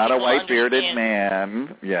want not a people white to bearded understand.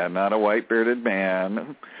 man. Yeah, not a white bearded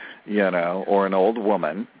man. Or an old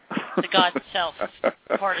woman. The God self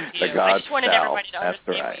part of you. I just wanted everybody to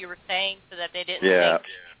understand what you were saying so that they didn't think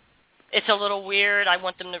it's a little weird. I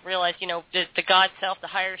want them to realize, the God self, the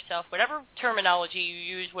higher self, whatever terminology you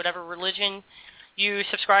use, whatever religion you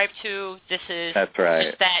subscribe to, this is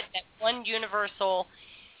just that one universal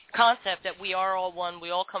concept that we are all one. We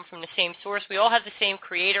all come from the same source. We all have the same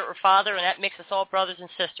creator or father, and that makes us all brothers and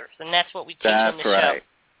sisters, and that's what we teach on the show. That's right.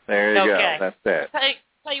 There you go. That's it.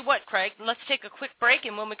 Tell you what, Craig, let's take a quick break,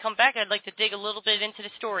 and when we come back, I'd like to dig a little bit into the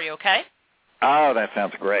story, okay? Oh, that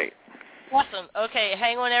sounds great. Awesome. Okay,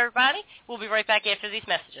 hang on, everybody. We'll be right back after these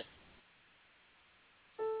messages.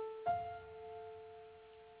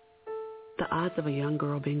 The odds of a young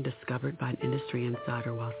girl being discovered by an industry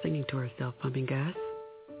insider while singing to herself pumping gas?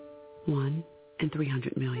 1 in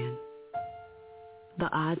 300 million. The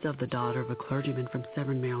odds of the daughter of a clergyman from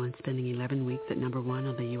Severn, Maryland spending 11 weeks at number 1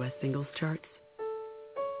 on the U.S. singles charts?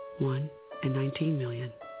 1 in 19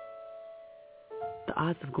 million. The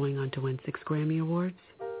odds of going on to win 6 Grammy Awards?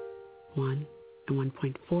 1 in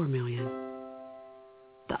 1.4 million.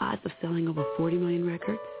 The odds of selling over 40 million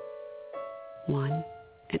records? 1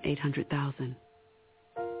 in 800,000.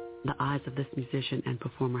 The odds of this musician and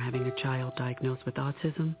performer having a child diagnosed with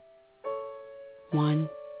autism? 1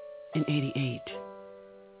 in 88.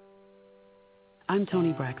 I'm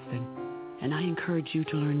Toni Braxton, and I encourage you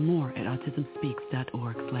to learn more at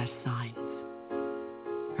autismspeaks.org/signs.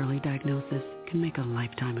 Early diagnosis can make a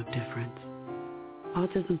lifetime of difference.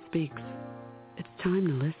 Autism Speaks. It's time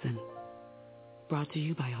to listen. Brought to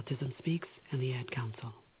you by Autism Speaks and the Ad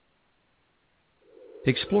Council.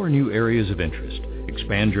 Explore new areas of interest,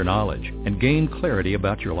 expand your knowledge, and gain clarity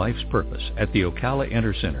about your life's purpose at the Ocala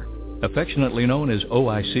Intercenter. Affectionately known as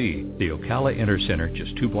OIC, the Ocala Intercenter,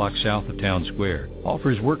 just 2 blocks south of Town Square,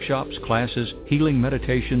 offers workshops, classes, healing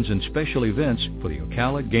meditations, and special events for the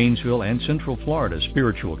Ocala, Gainesville, and Central Florida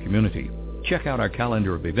spiritual community. Check out our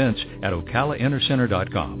calendar of events at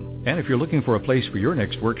OcalaIntercenter.com. And if you're looking for a place for your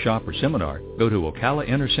next workshop or seminar, go to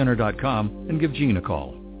OcalaIntercenter.com and give Gene a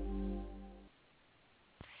call.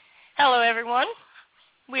 Hello, everyone.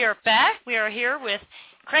 We are back. We are here with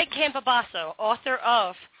Craig Campobasso, author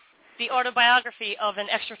of the Autobiography of an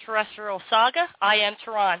Extraterrestrial Saga, I Am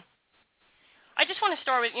Thyron. I just want to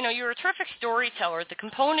start with, you're a terrific storyteller. The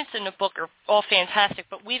components in the book are all fantastic,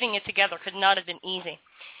 but weaving it together could not have been easy.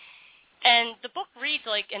 And the book reads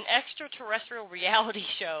like an extraterrestrial reality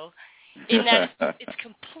show in that it's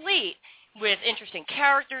complete with interesting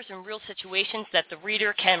characters and real situations that the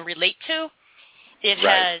reader can relate to. It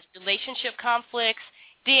has relationship conflicts,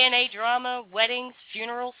 DNA drama, weddings,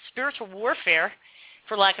 funerals, spiritual warfare,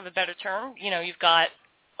 for lack of a better term. You've got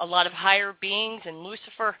a lot of higher beings and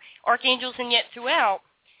Lucifer, archangels, and yet throughout,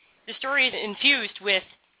 the story is infused with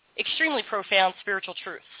extremely profound spiritual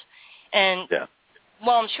truths. And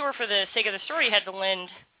while I'm sure for the sake of the story you had to lend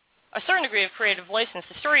a certain degree of creative license,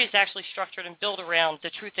 the story is actually structured and built around the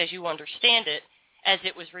truth as you understand it, as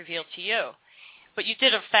it was revealed to you. But you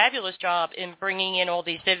did a fabulous job in bringing in all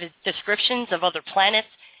these vivid descriptions of other planets,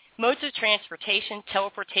 modes of transportation,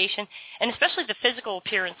 teleportation, and especially the physical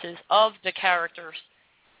appearances of the characters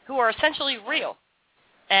who are essentially real.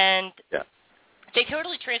 And they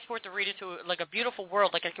totally transport the reader to like a beautiful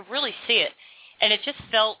world. Like I could really see it. And it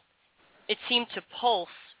seemed to pulse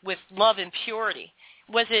with love and purity.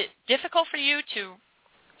 Was it difficult for you to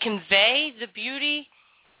convey the beauty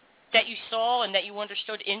that you saw and that you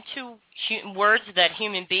understood into words that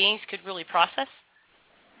human beings could really process?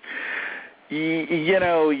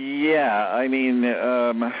 I mean,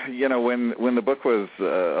 when the book was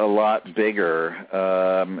a lot bigger,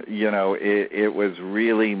 it was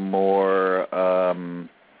really more,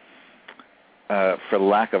 for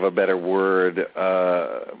lack of a better word,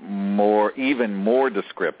 even more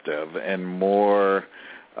descriptive and more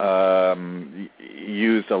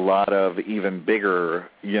used a lot of even bigger,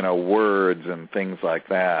 words and things like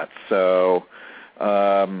that. So,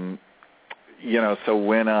 so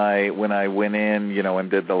when I went in, and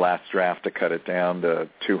did the last draft to cut it down to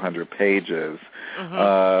 200 pages,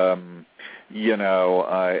 I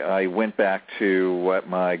went back to what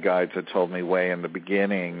my guides had told me way in the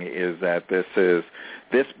beginning, is that this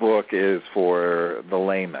book is for the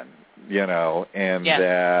layman, and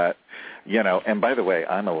that, and by the way,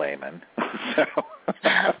 I'm a layman, so,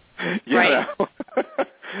 you know.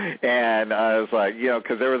 And I was like,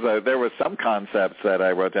 because there was some concepts that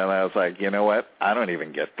I wrote down, and I was like, you know what, I don't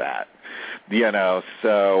even get that,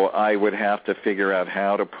 so I would have to figure out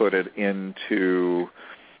how to put it into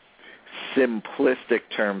simplistic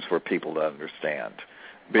terms for people to understand,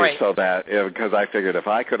 Right. So that, because I figured if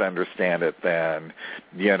I could understand it, then,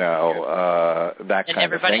 that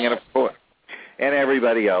kind of thing. And of course, and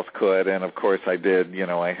everybody else could. And of course I did,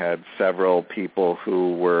 I had several people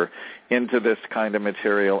who were into this kind of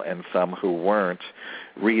material and some who weren't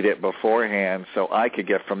read it beforehand, so I could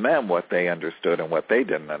get from them what they understood and what they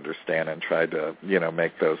didn't understand, and try to,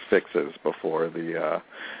 make those fixes before the,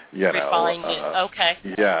 refined it. Okay.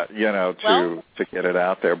 Yeah, to get it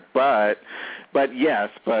out there. But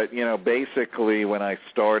basically when I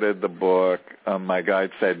started the book, my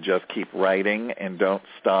guide said just keep writing and don't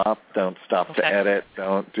stop to edit,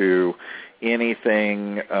 don't do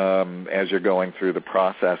anything as you're going through the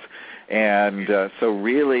process. And so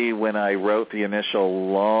really when I wrote the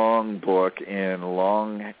initial long book in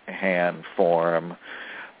longhand form,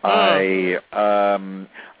 I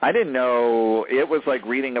didn't know. It was like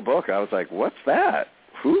reading a book. I was like, what's that?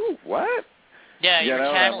 Who? What? Yeah,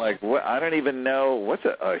 I'm like, what? I don't even know. What's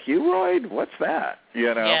a hemorrhoid? What's that?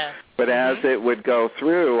 Yeah. But as it would go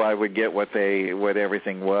through, I would get what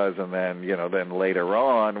everything was, and then, then later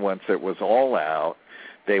on, once it was all out,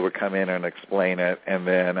 they would come in and explain it, and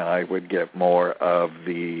then I would get more of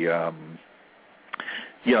the,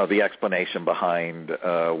 the explanation behind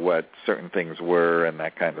what certain things were and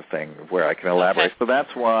that kind of thing, where I can elaborate. Okay. So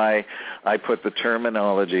that's why I put the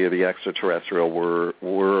terminology of the extraterrestrial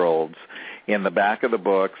worlds in the back of the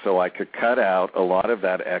book, so I could cut out a lot of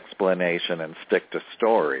that explanation and stick to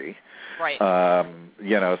story. Right.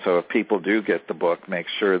 So if people do get the book, make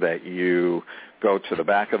sure that you go to the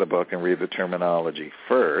back of the book and read the terminology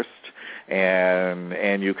first,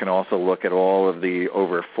 and you can also look at all of the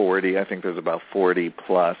over 40, I think there's about 40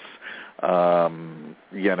 plus, artwork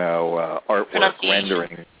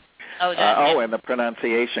rendering. And the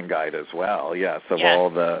pronunciation guide as well, yes, of all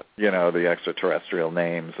the, the extraterrestrial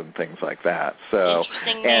names and things like that. So,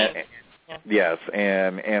 interesting names. Yes,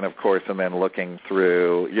 and of course, and then looking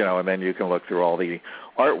through, and then you can look through all the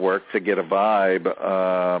artwork to get a vibe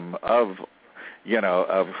of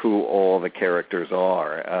who all the characters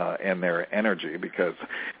are and their energy, because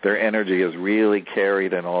their energy is really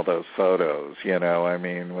carried in all those photos. I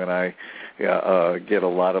mean, when I get a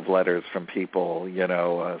lot of letters from people,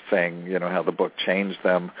 saying, how the book changed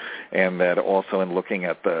them, and that also in looking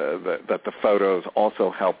at that the photos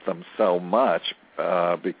also helped them so much.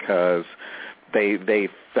 Because they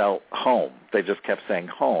felt home. They just kept saying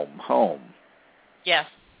home, home. Yes.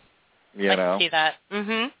 I can see that.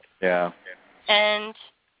 Mm-hmm. Yeah. And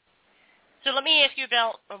so let me ask you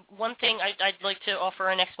about one thing. I'd like to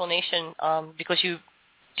offer an explanation because you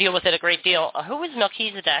deal with it a great deal. Who is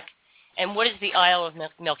Melchizedek, and what is the Isle of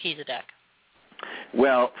Melchizedek?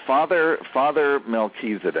 Well, Father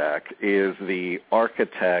Melchizedek is the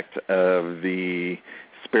architect of the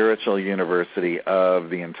spiritual university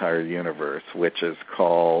of the entire universe, which is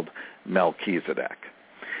called Melchizedek.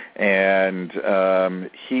 And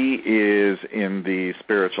he is in the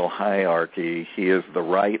spiritual hierarchy. He is the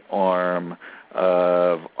right arm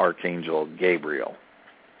of Archangel Gabriel.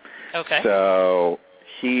 Okay. So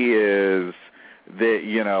he is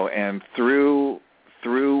and through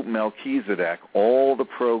Melchizedek, all the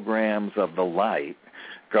programs of the light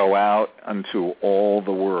go out unto all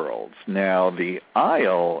the worlds. Now, the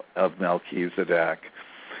Isle of Melchizedek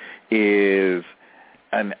is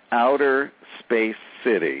an outer space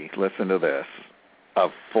city, listen to this,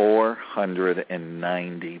 of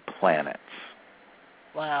 490 planets.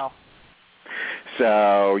 Wow.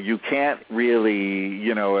 So you can't really,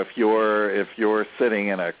 if you're sitting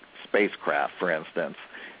in a spacecraft, for instance,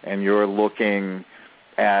 and you're looking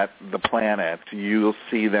at the planets, you'll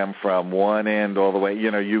see them from one end all the way.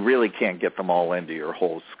 You really can't get them all into your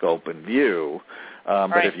whole scope and view.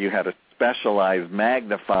 But if you had a specialized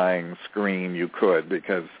magnifying screen, you could,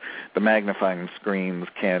 because the magnifying screens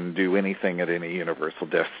can do anything at any universal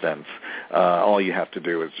distance. All you have to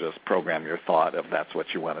do is just program your thought if that's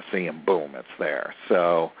what you want to see, and boom, it's there.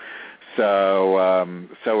 So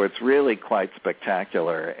it's really quite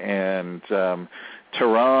spectacular. And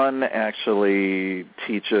Thyron actually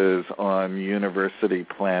teaches on University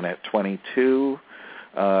Planet 22,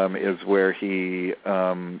 is where he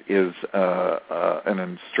is an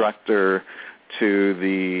instructor to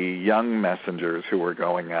the young messengers who are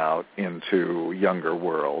going out into younger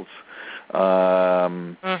worlds,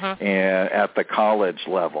 and at the college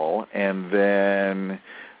level. And then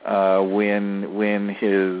when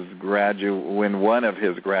one of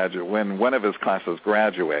his classes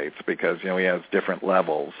graduates, because he has different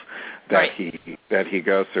levels that he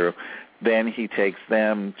goes through, then he takes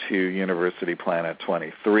them to University Planet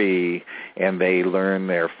 23, and they learn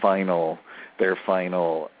their final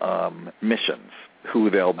missions. who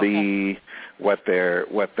they'll be, what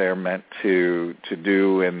they're meant to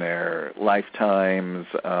do in their lifetimes,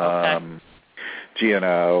 all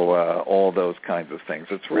those kinds of things.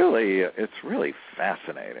 It's really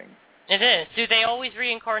fascinating. It is. Do they always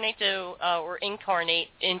reincarnate or incarnate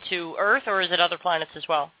into Earth, or is it other planets as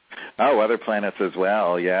well? Oh, other planets as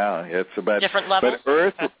well. Yeah, it's about different levels.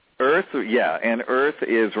 But Earth, yeah, and Earth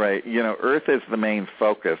is right. Earth is the main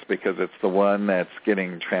focus because it's the one that's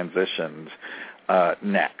getting transitioned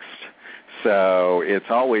next. So it's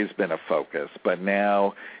always been a focus, but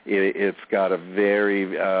now it's got a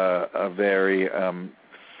very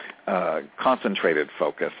concentrated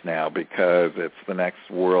focus now because it's the next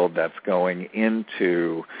world that's going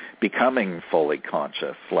into becoming fully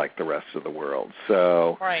conscious like the rest of the world.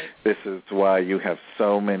 So This is why you have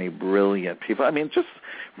so many brilliant people. I mean, just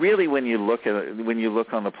really when you look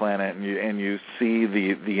on the planet and you see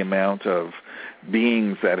the amount of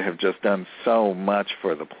beings that have just done so much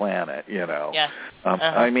for the planet,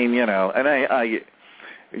 I mean, and I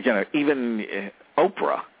even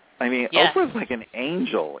Oprah. I mean, Oprah's like an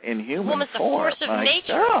angel in human form. Force of My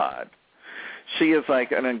nature. God. She is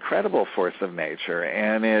like an incredible force of nature.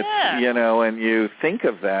 And it's, and you think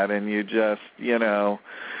of that and you just, and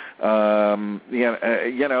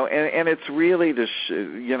it's really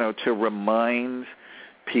to remind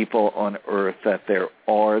people on Earth that there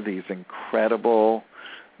are these incredible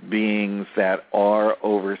beings that are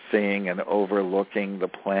overseeing and overlooking the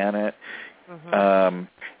planet.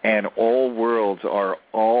 And all worlds are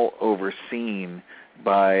all overseen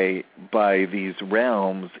by these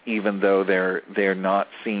realms, even though they're not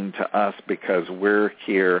seen to us because we're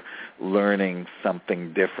here learning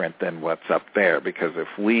something different than what's up there. Because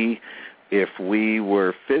if we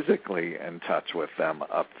were physically in touch with them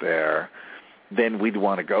up there, then we'd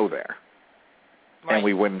want to go there. Right. And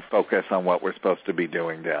we wouldn't focus on what we're supposed to be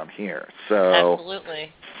doing down here. So,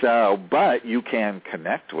 absolutely. But you can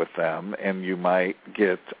connect with them, and you might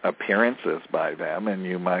get appearances by them, and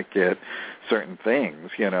you might get certain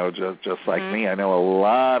things, just like me. I know a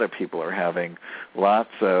lot of people are having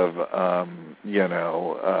lots of,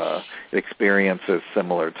 experiences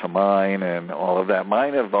similar to mine and all of that.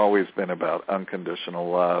 Mine have always been about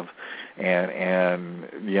unconditional love and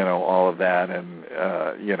all of that, and,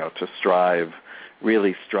 to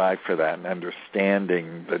really strive for that and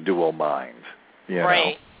understanding the dual mind.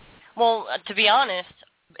 Right. Well, to be honest,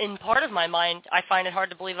 in part of my mind, I find it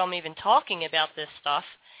hard to believe I'm even talking about this stuff,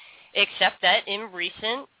 except that in the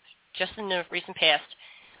recent past,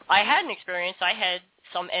 I had an experience. I had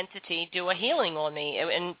some entity do a healing on me,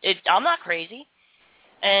 and I'm not crazy,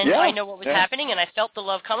 and I know what was happening, and I felt the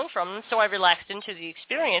love coming from them, so I relaxed into the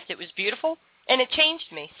experience. It was beautiful, and it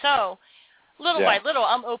changed me. So little by little,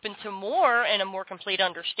 I'm open to more and a more complete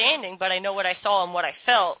understanding, but I know what I saw and what I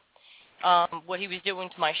felt, what he was doing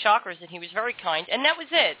to my chakras, and he was very kind. And that was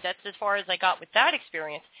it. That's as far as I got with that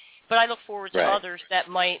experience. But I look forward to others that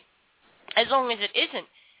might, as long as it isn't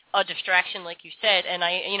a distraction, like you said, and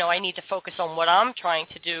I need to focus on what I'm trying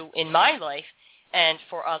to do in my life and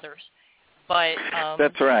for others. But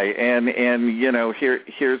that's right. And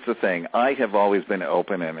here's the thing. I have always been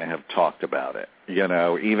open and have talked about it.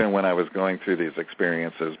 Even when I was going through these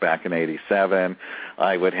experiences back in '87,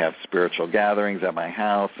 I would have spiritual gatherings at my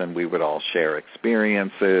house, and we would all share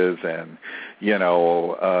experiences and,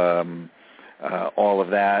 all of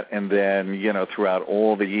that. And then, throughout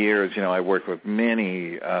all the years, I worked with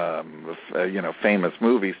many, famous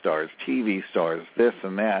movie stars, TV stars, this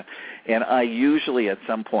and that. And I usually at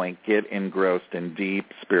some point get engrossed in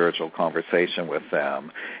deep spiritual conversation with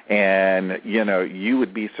them. And, you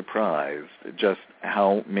would be surprised just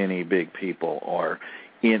how many big people are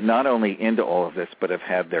not only into all of this, but have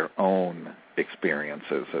had their own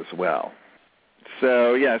experiences as well.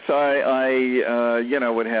 So I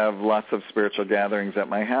would have lots of spiritual gatherings at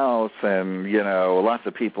my house, and lots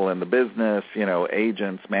of people in the business,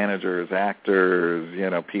 agents, managers, actors,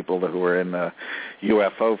 people who were in the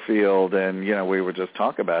UFO field, and we would just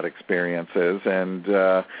talk about experiences, and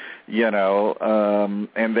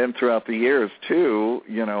and then throughout the years too,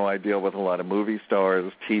 I deal with a lot of movie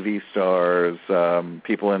stars, TV stars,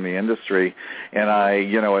 people in the industry, and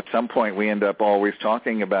at some point we end up always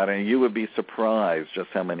talking about it, and you would be surprised just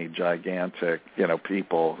how many gigantic,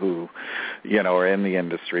 people who, are in the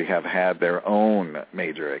industry have had their own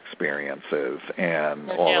major experiences and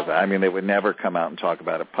all of that. I mean, they would never come out and talk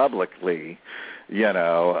about it publicly,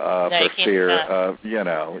 for fear of,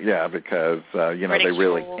 because, they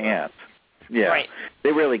really can't. Yeah, right.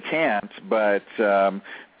 They really can't, but the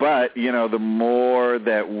more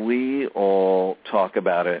that we all talk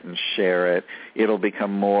about it and share it, it'll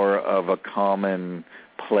become more of a common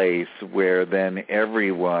place where then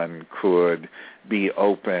everyone could be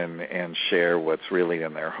open and share what's really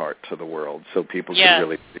in their heart to the world, so people can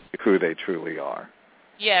really see who they truly are.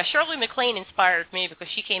 Yeah, Shirley MacLaine inspired me because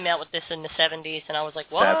she came out with this in the 70s, and I was like,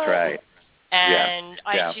 whoa. That's right. And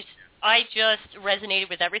I just resonated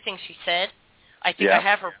with everything she said. I think I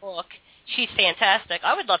have her book. She's fantastic.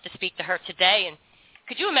 I would love to speak to her today. And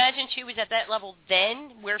could you imagine she was at that level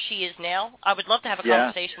then where she is now? I would love to have a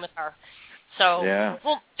conversation with her. So,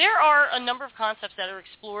 well, there are a number of concepts that are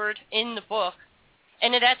explored in the book,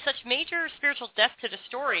 and it adds such major spiritual depth to the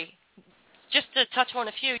story. Just to touch on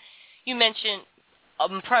a few, you mentioned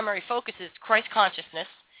primary focus is Christ consciousness,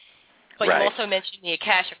 but you also mentioned the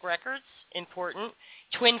Akashic records, important.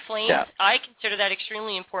 Twin flames, I consider that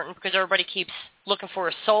extremely important because everybody keeps looking for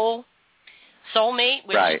a soulmate,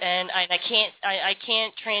 which, and I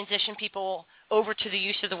can't transition people over to the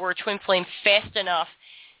use of the word twin flame fast enough.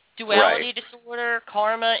 Duality disorder,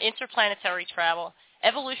 karma, interplanetary travel,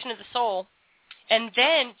 evolution of the soul, and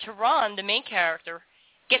then Thyron, the main character,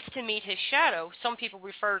 gets to meet his shadow. Some people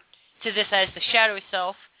refer to this as the shadow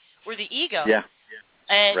self or the ego. Yeah.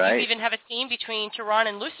 And you even have a scene between Thyron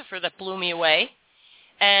and Lucifer that blew me away.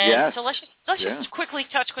 And so let's just quickly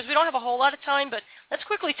touch, because we don't have a whole lot of time, but let's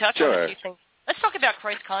quickly touch on a few things. Let's talk about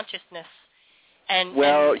Christ consciousness.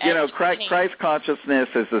 Christ consciousness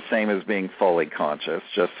is the same as being fully conscious,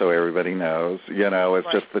 just so everybody knows.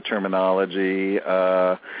 It's just the terminology,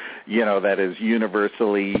 that is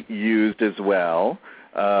universally used as well.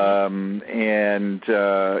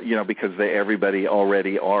 Because everybody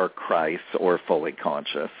already are Christ or fully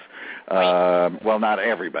conscious. Well, not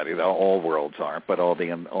everybody, though. All worlds aren't, but all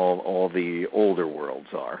the older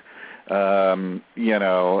worlds are.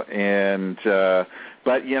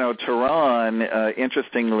 But Thyron,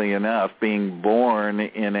 interestingly enough, being born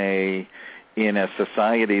in a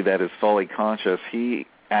society that is fully conscious, he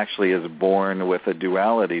actually is born with a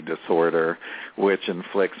duality disorder, which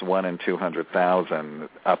inflicts 1 in 200,000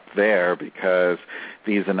 up there, because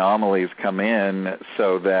these anomalies come in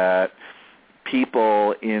so that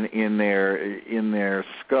people in their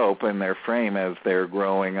scope and their frame as they're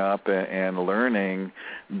growing up and learning,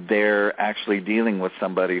 they're actually dealing with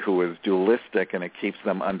somebody who is dualistic, and it keeps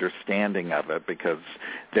them understanding of it because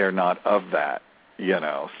they're not of that,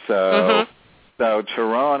 So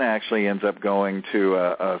Thyron actually ends up going to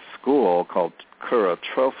a school called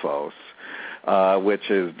Kurotrophos, which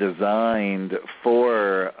is designed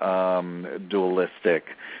for dualistic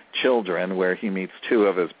children, where he meets 2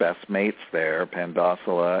 of his best mates there,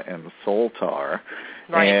 Pandasala and Soltar.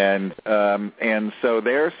 And so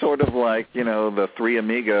they're sort of like, the 3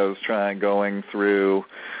 amigos going through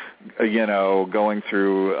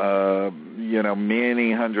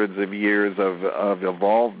many hundreds of years of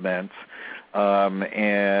evolvement, try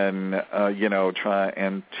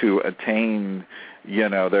to attain,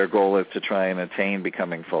 their goal is to try and attain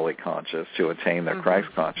becoming fully conscious, to attain their Christ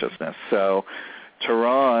consciousness. So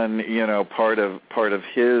Thyron, part of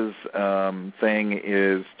his thing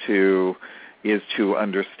is to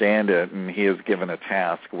understand it, and he is given a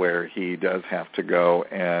task where he does have to go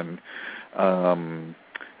and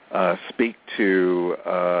speak to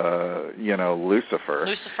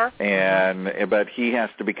Lucifer, but he has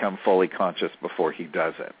to become fully conscious before he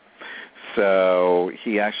does it. So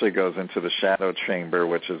he actually goes into the shadow chamber,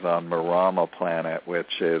 which is on Marama planet,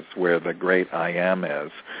 which is where the great I Am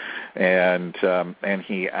is, and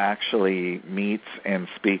he actually meets and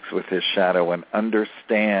speaks with his shadow and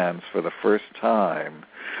understands for the first time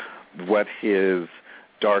what his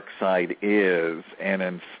dark side is, and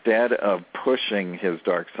instead of pushing his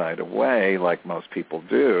dark side away like most people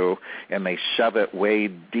do, and they shove it way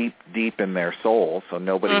deep in their soul so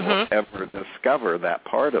nobody will ever discover that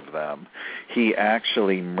part of them, he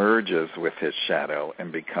actually merges with his shadow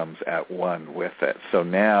and becomes at one with it. So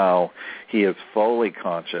now he is fully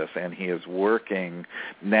conscious, and he is working,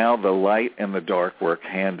 now the light and the dark work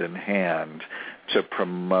hand in hand to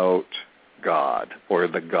promote God, or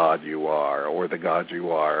the God you are, or the God you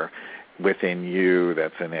are within you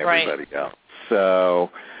that's in everybody else. So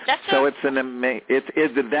it's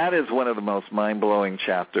that is one of the most mind-blowing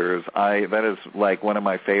chapters. That is like one of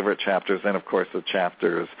my favorite chapters. And of course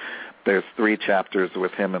there's 3 chapters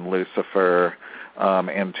with him and Lucifer,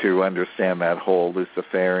 and to understand that whole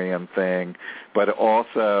Luciferian thing. But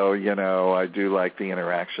also, I do like the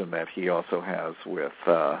interaction that he also has with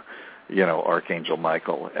Archangel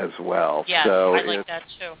Michael as well. Yeah, so I like that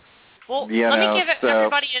too. Well, let me give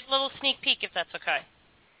everybody a little sneak peek, if that's okay.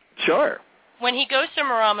 Sure. When he goes to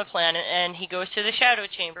Marama planet and he goes to the shadow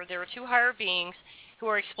chamber, there are 2 higher beings who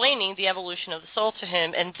are explaining the evolution of the soul to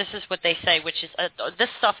him, and this is what they say, which is, this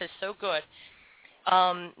stuff is so good.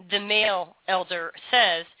 the male elder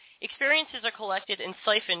says, experiences are collected and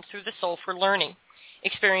siphoned through the soul for learning.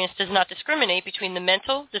 Experience does not discriminate between the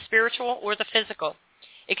mental, the spiritual, or the physical.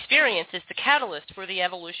 Experience is the catalyst for the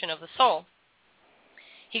evolution of the soul.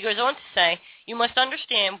 He goes on to say, you must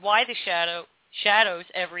understand why the shadow shadows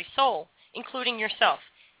every soul, including yourself.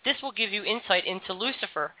 This will give you insight into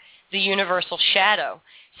Lucifer, the universal shadow.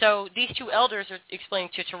 So these two elders are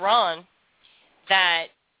explaining to Thyron that,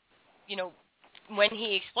 when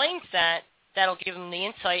he explains that, that'll give him the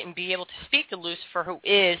insight and be able to speak to Lucifer, who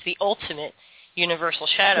is the ultimate universal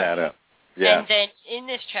shadow. Yeah. And then in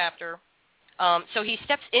this chapter, so he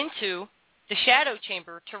steps into the shadow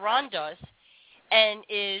chamber, Thyron does, and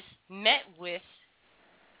is met with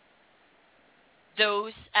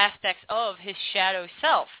those aspects of his shadow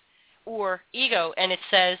self, or ego. And it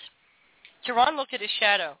says, Thyron looked at his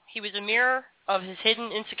shadow. He was a mirror of his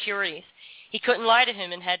hidden insecurities. He couldn't lie to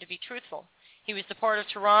him and had to be truthful. He was the part of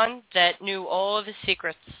Thyron that knew all of his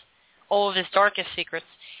secrets, all of his darkest secrets.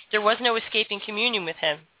 There was no escaping communion with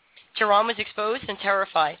him. Thyron was exposed and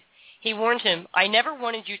terrified. He warned him, I never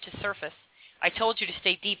wanted you to surface. I told you to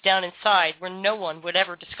stay deep down inside where no one would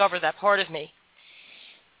ever discover that part of me.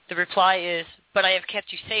 The reply is, but I have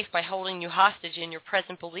kept you safe by holding you hostage in your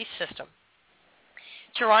present belief system.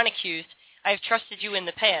 Thyron accused, I have trusted you in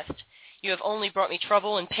the past. You have only brought me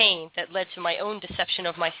trouble and pain that led to my own deception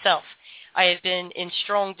of myself. I have been in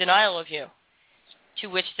strong denial of you. To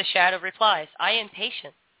which the shadow replies, I am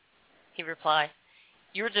patient. He replied,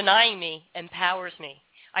 your denying me empowers me.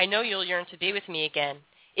 I know you'll yearn to be with me again.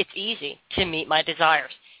 It's easy to meet my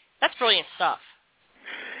desires. That's brilliant stuff.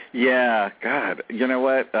 Yeah, God. You know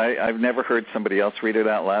what? I've never heard somebody else read it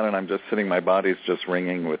out loud, and I'm just sitting, my body's just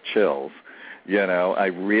ringing with chills. I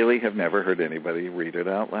really have never heard anybody read it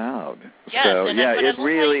out loud. Yes, so, yeah, it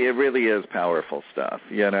really is powerful stuff,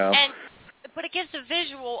 But it gives a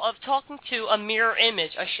visual of talking to a mirror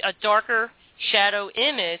image, a darker shadow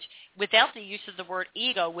image, without the use of the word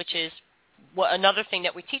ego, which is another thing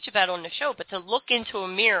that we teach about on the show, but to look into a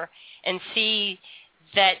mirror and see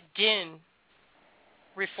that dim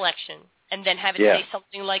reflection and then have it say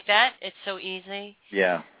something like that, it's so easy.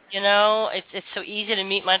 Yeah. It's so easy to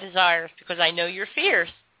meet my desires because I know your fears.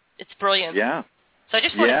 It's brilliant. Yeah. So I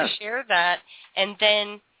just wanted to share that. And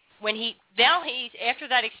then after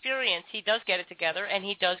that experience, he does get it together and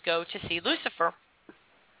he does go to see Lucifer.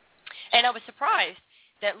 And I was surprised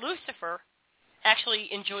that Lucifer actually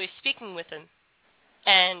enjoys speaking with him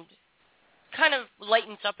and kind of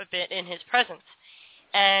lightens up a bit in his presence.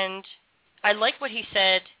 And I like what he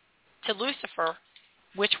said to Lucifer,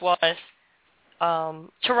 which was,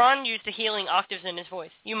 Thyron used the healing octaves in his voice.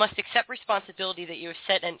 You must accept responsibility that you have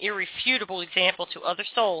set an irrefutable example to other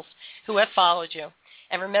souls who have followed you.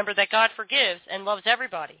 And remember that God forgives and loves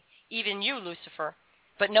everybody, even you, Lucifer.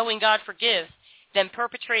 But knowing God forgives, then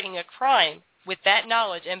perpetrating a crime with that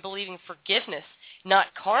knowledge and believing forgiveness,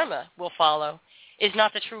 not karma, will follow, is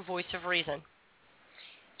not the true voice of reason.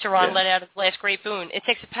 Thyron let out his last great boon. It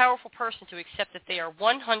takes a powerful person to accept that they are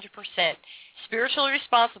 100% spiritually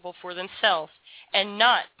responsible for themselves and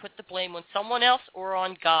not put the blame on someone else or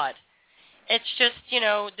on God. It's just,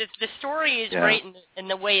 the story is great and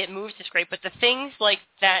the way it moves is great, but the things like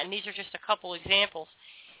that, and these are just a couple examples,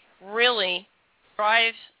 really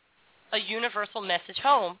drives a universal message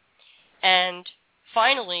home. And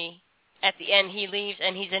finally, at the end, he leaves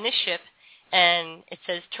and he's in his ship, and it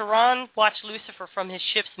says, Thyron watched Lucifer from his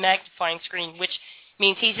ship's magnifying screen, which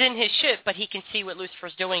means he's in his ship, but he can see what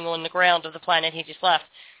Lucifer's doing on the ground of the planet he just left.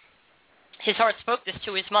 His heart spoke this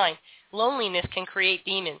to his mind. Loneliness can create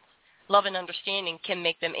demons. Love and understanding can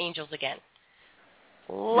make them angels again.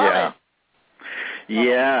 Love it.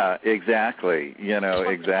 Yeah, exactly.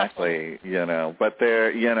 Exactly. But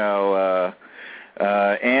there,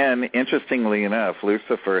 and interestingly enough,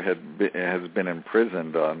 Lucifer has been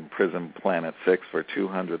imprisoned on Prison Planet 6 for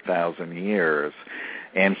 200,000 years,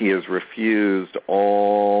 and he has refused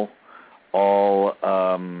all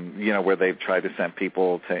where they've tried to send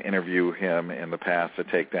people to interview him in the past to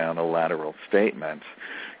take down a lateral statement.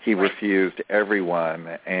 He refused everyone,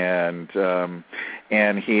 and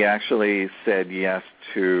he actually said yes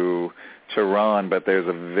to Thyron, but there's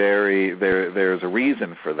a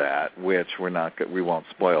reason for that, which we won't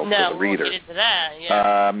spoil for the readers. We'll get into that.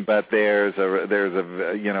 Yeah. But there's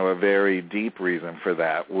a very deep reason for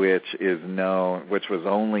that, which was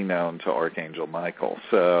only known to Archangel Michael.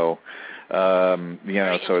 So so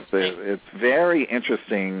it's very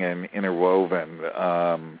interesting and interwoven.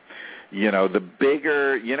 The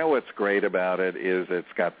bigger, what's great about it is it's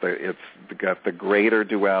got the greater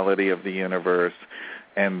duality of the universe.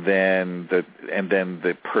 and then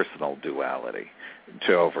the personal duality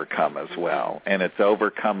to overcome as well. And it's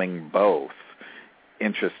overcoming both,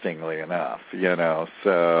 interestingly enough,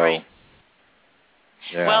 so. Right.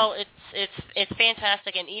 Yeah. Well, it's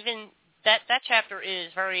fantastic, and even that chapter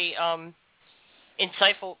is very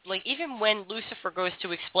insightful. Like, even when Lucifer goes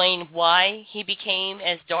to explain why he became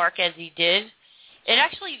as dark as he did, I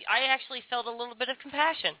actually felt a little bit of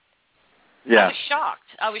compassion. Yeah.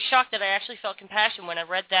 I was shocked that I actually felt compassion when I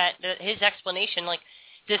read his explanation. Like,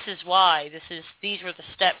 this is why. These were the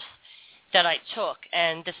steps that I took,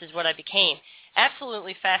 and this is what I became.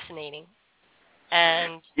 Absolutely fascinating.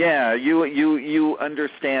 And yeah, you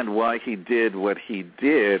understand why he did what he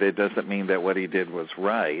did. It doesn't mean that what he did was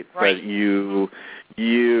right. But you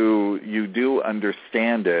do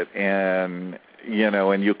understand it, and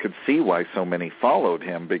and you could see why so many followed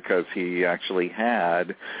him, because he actually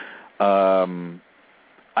had,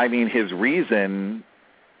 his reason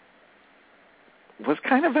was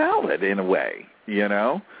kind of valid in a way, In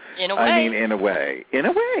a way. In a way,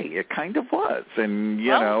 it kind of was, and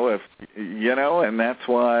and that's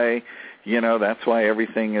why,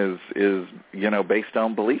 everything is based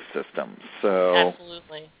on belief systems. So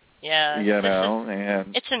absolutely, yeah.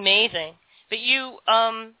 And it's amazing. But you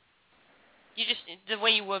just, the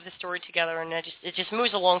way you wove the story together, and it just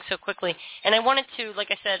moves along so quickly. And I wanted to,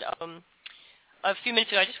 like I said a few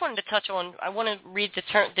minutes ago, I just wanted to touch on. I want to read the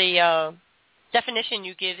definition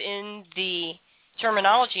you give in the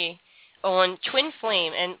terminology on twin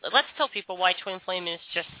flame, and let's tell people why twin flame is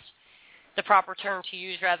just the proper term to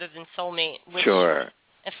use rather than soulmate. Sure.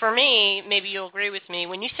 For me, maybe you'll agree with me,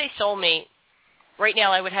 when you say soulmate, right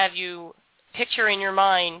now I would have you picture in your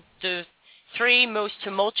mind the 3 most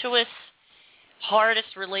tumultuous,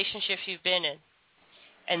 hardest relationships you've been in.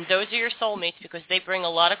 And those are your soulmates, because they bring a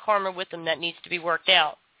lot of karma with them that needs to be worked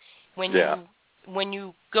out. When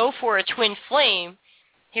you go for a twin flame,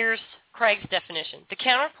 here's Craig's definition: the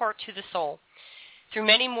counterpart to the soul. Through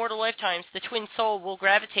many mortal lifetimes, the twin soul will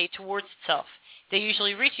gravitate towards itself. They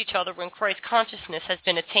usually reach each other when Christ's consciousness has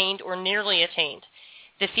been attained or nearly attained,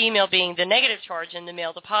 the female being the negative charge and the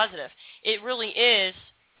male the positive. It really is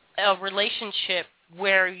a relationship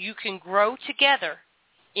where you can grow together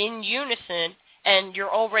in unison, and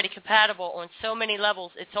you're already compatible on so many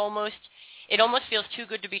levels. It almost feels too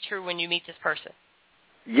good to be true when you meet this person.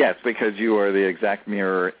 Yes, because you are the exact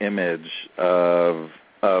mirror image of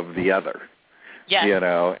the other. Yes.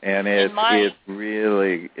 And it's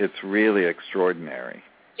really extraordinary.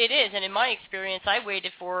 It is, and in my experience, I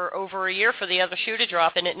waited for over a year for the other shoe to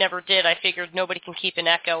drop, and it never did. I figured nobody can keep an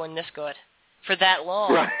echo in this good for that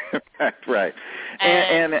long. Right.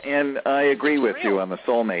 And I agree with you on the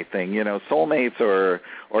soulmate thing. Soulmates are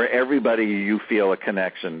everybody you feel a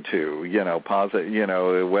connection to.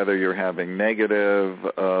 Positive. Whether you're having negative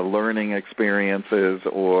learning experiences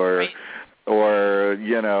or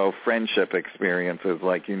friendship experiences,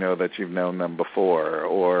 like that you've known them before,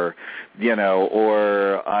 or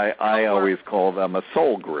I always call them a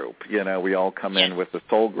soul group. We all come in with a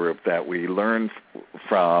soul group that we learn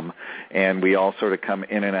from, and we all sort of come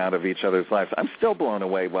in and out of each other's lives. I'm still blown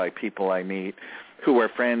away by people I meet who are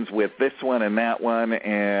friends with this one and that one,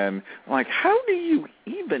 and I'm like, how do you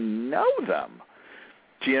even know them?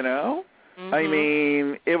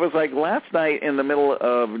 Mm-hmm. It was like last night in the middle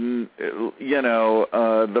of,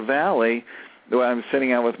 the valley, where I'm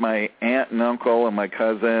sitting out with my aunt and uncle and my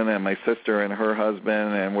cousin and my sister and her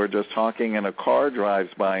husband, and we're just talking, and a car drives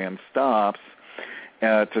by and stops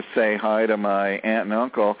to say hi to my aunt and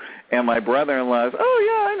uncle, and my brother-in-law is, oh,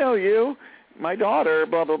 yeah, I know you, my daughter,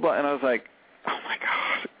 blah, blah, blah. And I was like, oh, my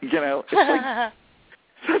God, it's like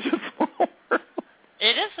such a small world.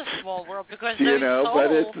 It is a small world, because there's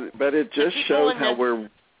but it just shows how we're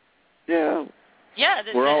we're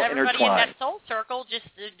all everybody intertwined. In that soul circle just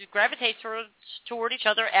gravitates toward each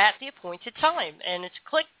other at the appointed time, and it's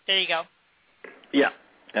click. There you go. Yeah,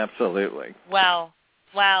 absolutely. Wow.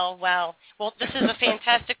 Well, this is a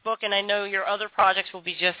fantastic book, and I know your other projects will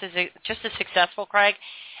be just as successful, Craig.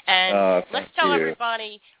 And let's tell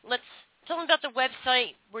everybody. Let's tell them about the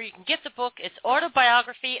website where you can get the book. It's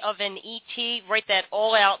Autobiography of an E.T. Write that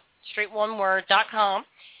all out, straight one word.com.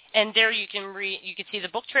 And there you can see the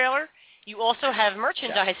book trailer. You also have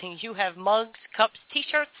merchandising. You have mugs, cups,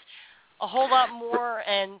 T-shirts, a whole lot more,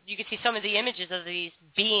 and you can see some of the images of these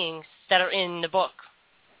beings that are in the book.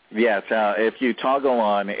 Yes, if you toggle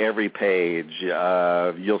on every page,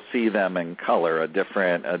 you'll see them in color, a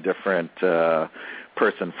different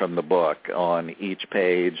person from the book on each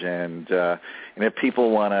page, and if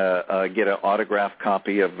people want to get an autographed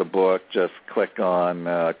copy of the book, just click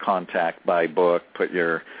on Contact by Book, put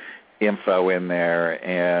your info in there,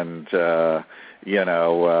 and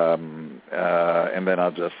and then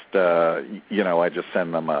I'll just I just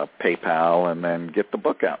send them a PayPal and then get the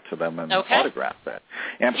book out to them and autograph it.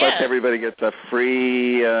 And plus, everybody gets a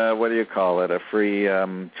free a free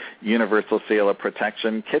Universal Seal of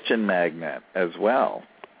Protection kitchen magnet as well.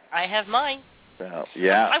 I have mine. So,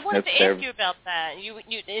 yeah, I wanted to ask you about that.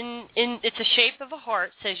 It's a shape of a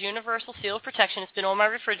heart. Says Universal Seal of Protection. It's been on my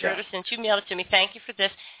refrigerator since you mailed it to me. Thank you for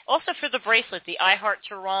this. Also for the bracelet, the I Heart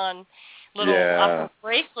Thyron little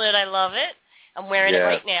bracelet. I love it. I'm wearing it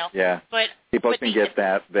right now. Yeah. But people can get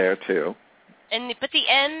that there too. But the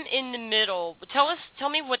M in the middle. Tell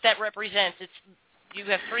me what that represents. You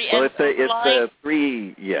have three M's. Well, it's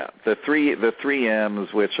the three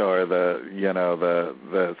M's, which are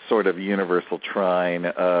the sort of universal trine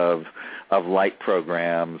of light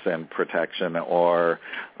programs and protection, or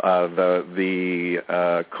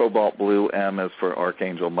the cobalt blue M is for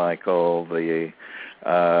Archangel Michael, the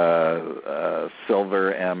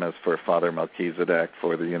silver M is for Father Melchizedek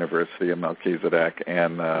for the University of Melchizedek,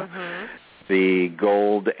 and the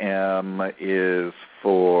gold M is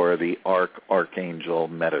for the Archangel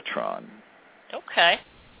Metatron. Okay.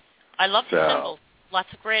 I love the symbols.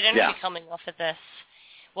 Lots of great energy coming off of this.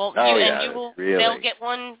 Well, they'll get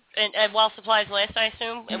one and while supplies last, I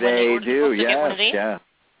assume? They do, get one of these? Yeah,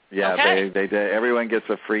 okay. they everyone gets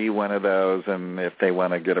a free one of those, and if they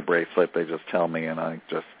want to get a bracelet, they just tell me, and I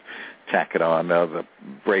just tack it on. The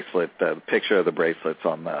bracelet, the picture of the bracelet's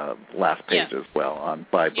on the last page as well on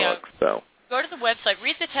Buy Books. So go to the website,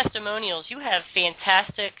 read the testimonials. You have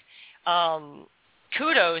fantastic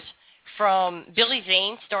kudos from Billy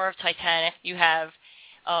Zane, star of Titanic. You have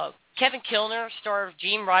Kevin Kilner, star of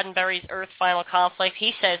Gene Roddenberry's Earth Final Conflict.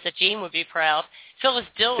 He says that Gene would be proud. Phyllis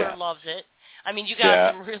Diller loves it. I mean, you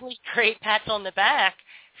got some really great pats on the back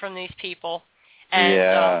from these people.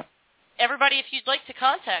 And everybody, if you'd like to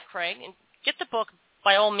contact Craig and get the book,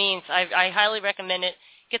 by all means, I highly recommend it.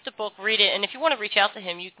 Get the book, read it, and if you want to reach out to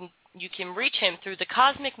him, you can reach him through the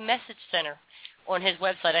Cosmic Message Center on his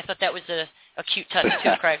website. I thought that was a cute touch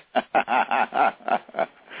too, Craig. That's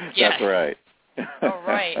right. All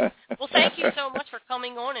right. Well, thank you so much for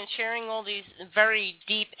coming on and sharing all these very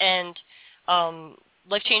deep and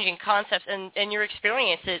life-changing concepts and your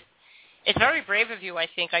experience. It's very brave of you, I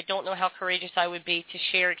think. I don't know how courageous I would be to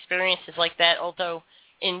share experiences like that, although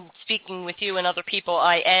in speaking with you and other people,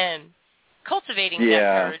 I am cultivating that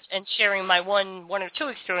courage and sharing my one or two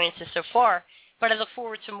experiences so far. But I look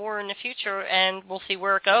forward to more in the future, and we'll see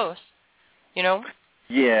where it goes,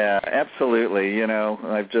 Yeah, absolutely.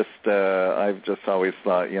 I've just always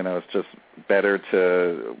thought, it's just better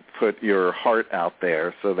to put your heart out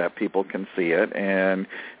there so that people can see it, and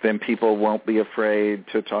then people won't be afraid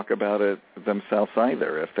to talk about it themselves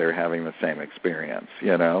either if they're having the same experience,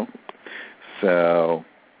 So,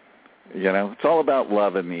 it's all about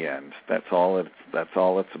love in the end. That's all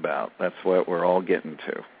it's about. That's what we're all getting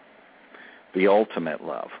to. The ultimate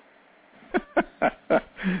love.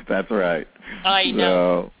 That's right. I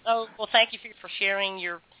know. Oh, well, thank you for sharing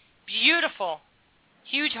your beautiful,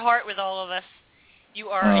 huge heart with all of us. You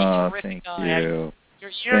are a terrific guy. Thank you.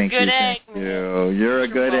 You're a good egg. Thank you. You're a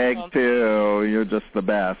good egg, too. You're just the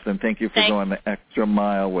best. And thank you for going the extra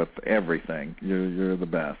mile with everything. You're the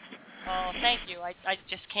best. Oh, thank you. I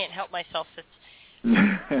just can't help myself.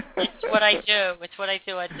 It's what I do. It's what I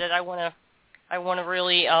do. I want to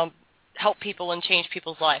really help people and change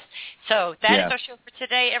people's lives. So that is our show for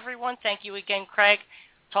today, everyone. Thank you again, Craig.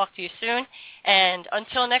 Talk to you soon. And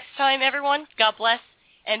until next time, everyone, God bless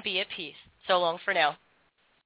and be at peace. So long for now.